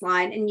last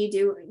slide, and you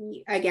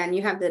do, again,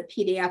 you have the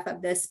PDF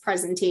of this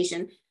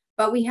presentation,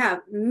 but we have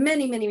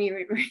many, many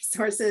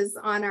resources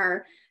on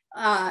our,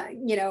 on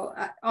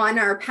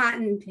our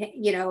PaTTAN,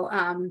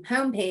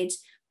 homepage,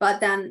 but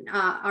then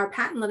our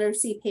PaTTAN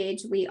literacy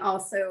page, we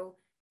also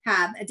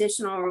have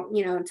additional,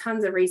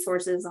 tons of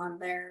resources on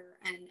there,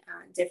 and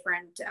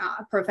different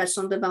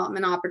professional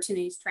development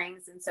opportunities,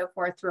 trainings, and so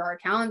forth through our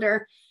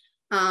calendar.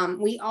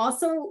 We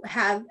also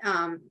have,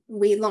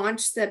 we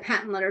launched the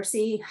PaTTAN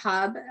Literacy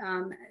Hub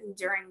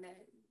during the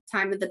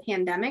time of the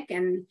pandemic,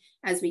 and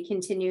as we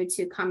continue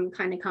to come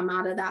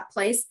out of that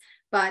place.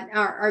 But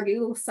our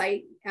Google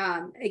site,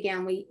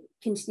 again, we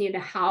continue to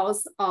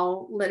house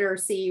all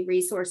literacy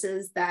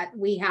resources that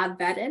we have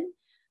vetted.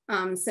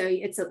 So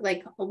it's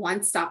like a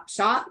one-stop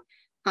shop.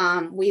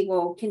 We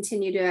will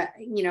continue to,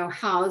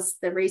 house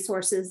the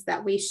resources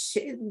that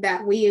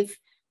we've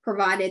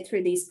provided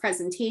through these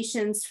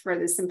presentations for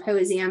the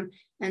symposium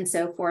and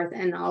so forth,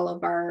 and all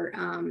of our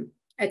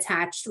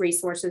attached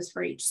resources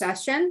for each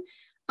session.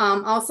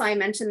 Also, I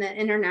mentioned the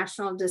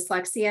International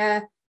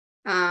Dyslexia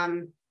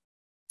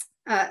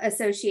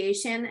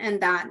Association,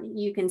 and that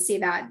you can see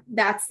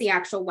that's the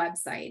actual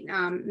website.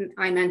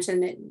 I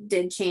mentioned it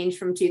did change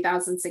from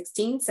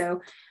 2016,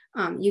 so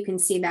you can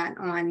see that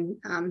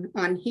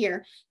on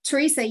here.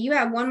 Teresa, you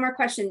have one more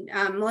question.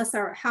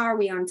 Melissa, how are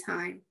we on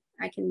time?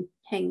 I can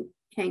hang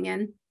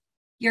in.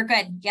 You're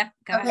good. Yep.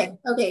 Go ahead.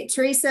 Okay.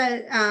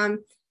 Teresa,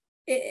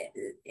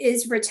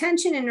 is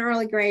retention in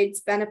early grades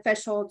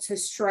beneficial to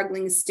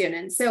struggling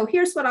students? So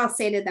here's what I'll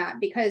say to that,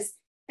 because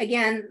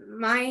again,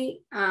 my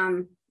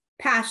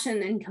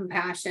passion and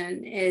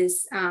compassion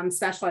is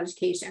special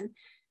education.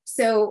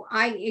 So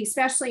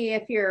especially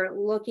if you're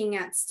looking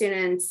at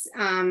students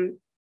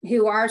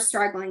who are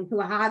struggling, who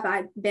have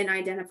been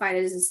identified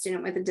as a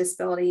student with a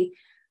disability,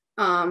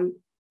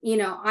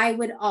 I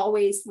would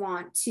always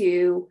want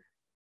to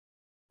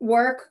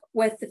work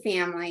with the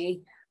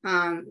family,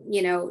 on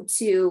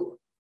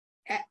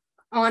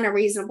a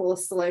reasonable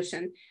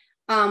solution.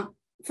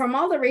 From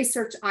all the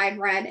research I've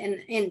read,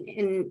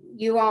 and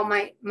you all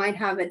might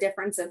have a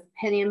difference of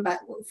opinion, but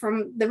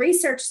from the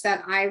research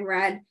that I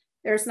read,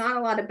 there's not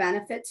a lot of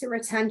benefit to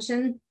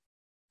retention.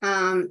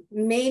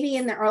 Maybe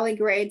in the early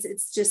grades,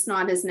 it's just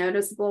not as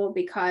noticeable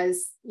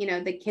because,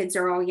 the kids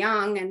are all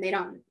young and they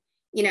don't,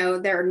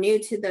 they're new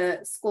to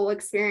the school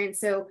experience.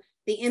 So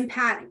the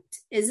impact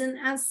isn't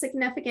as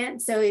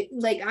significant. So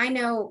like, I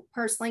know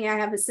personally, I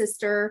have a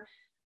sister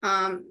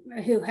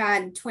who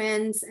had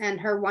twins,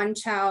 and her one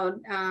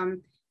child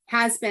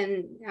has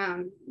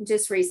been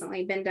just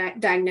recently been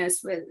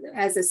diagnosed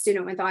as a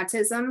student with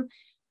autism,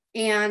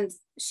 and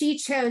she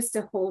chose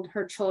to hold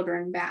her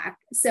children back.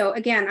 So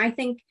again, I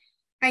think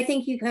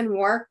you can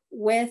work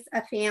with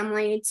a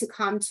family to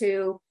come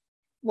to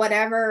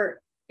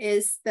whatever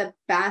is the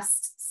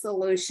best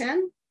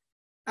solution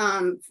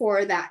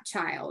for that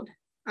child.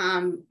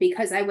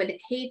 Because I would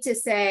hate to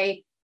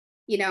say,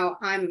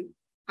 I'm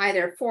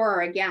either for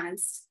or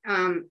against.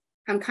 I'm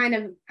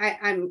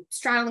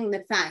straddling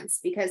the fence,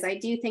 because I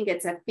do think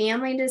it's a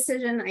family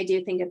decision. I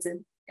do think it's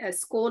a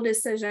school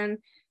decision.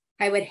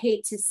 I would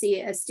hate to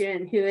see a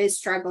student who is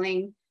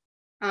struggling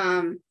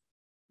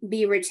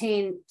be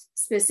retained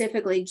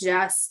specifically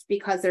just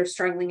because they're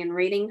struggling in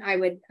reading. I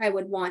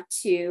would want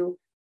to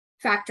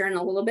factor in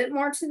a little bit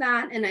more to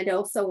that. And I'd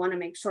also want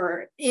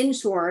to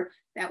ensure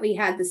that we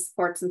had the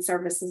supports and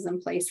services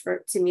in place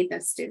to meet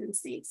the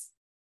students' needs.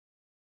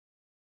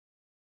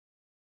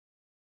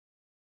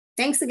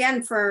 Thanks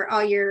again for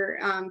all your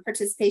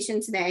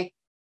participation today.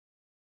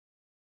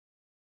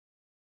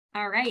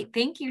 All right,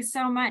 thank you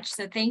so much.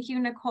 So thank you,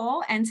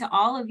 Nichole, and to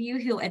all of you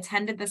who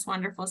attended this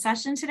wonderful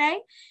session today.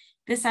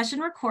 The session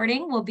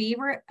recording will be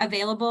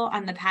available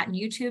on the PaTTAN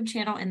YouTube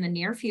channel in the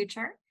near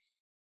future.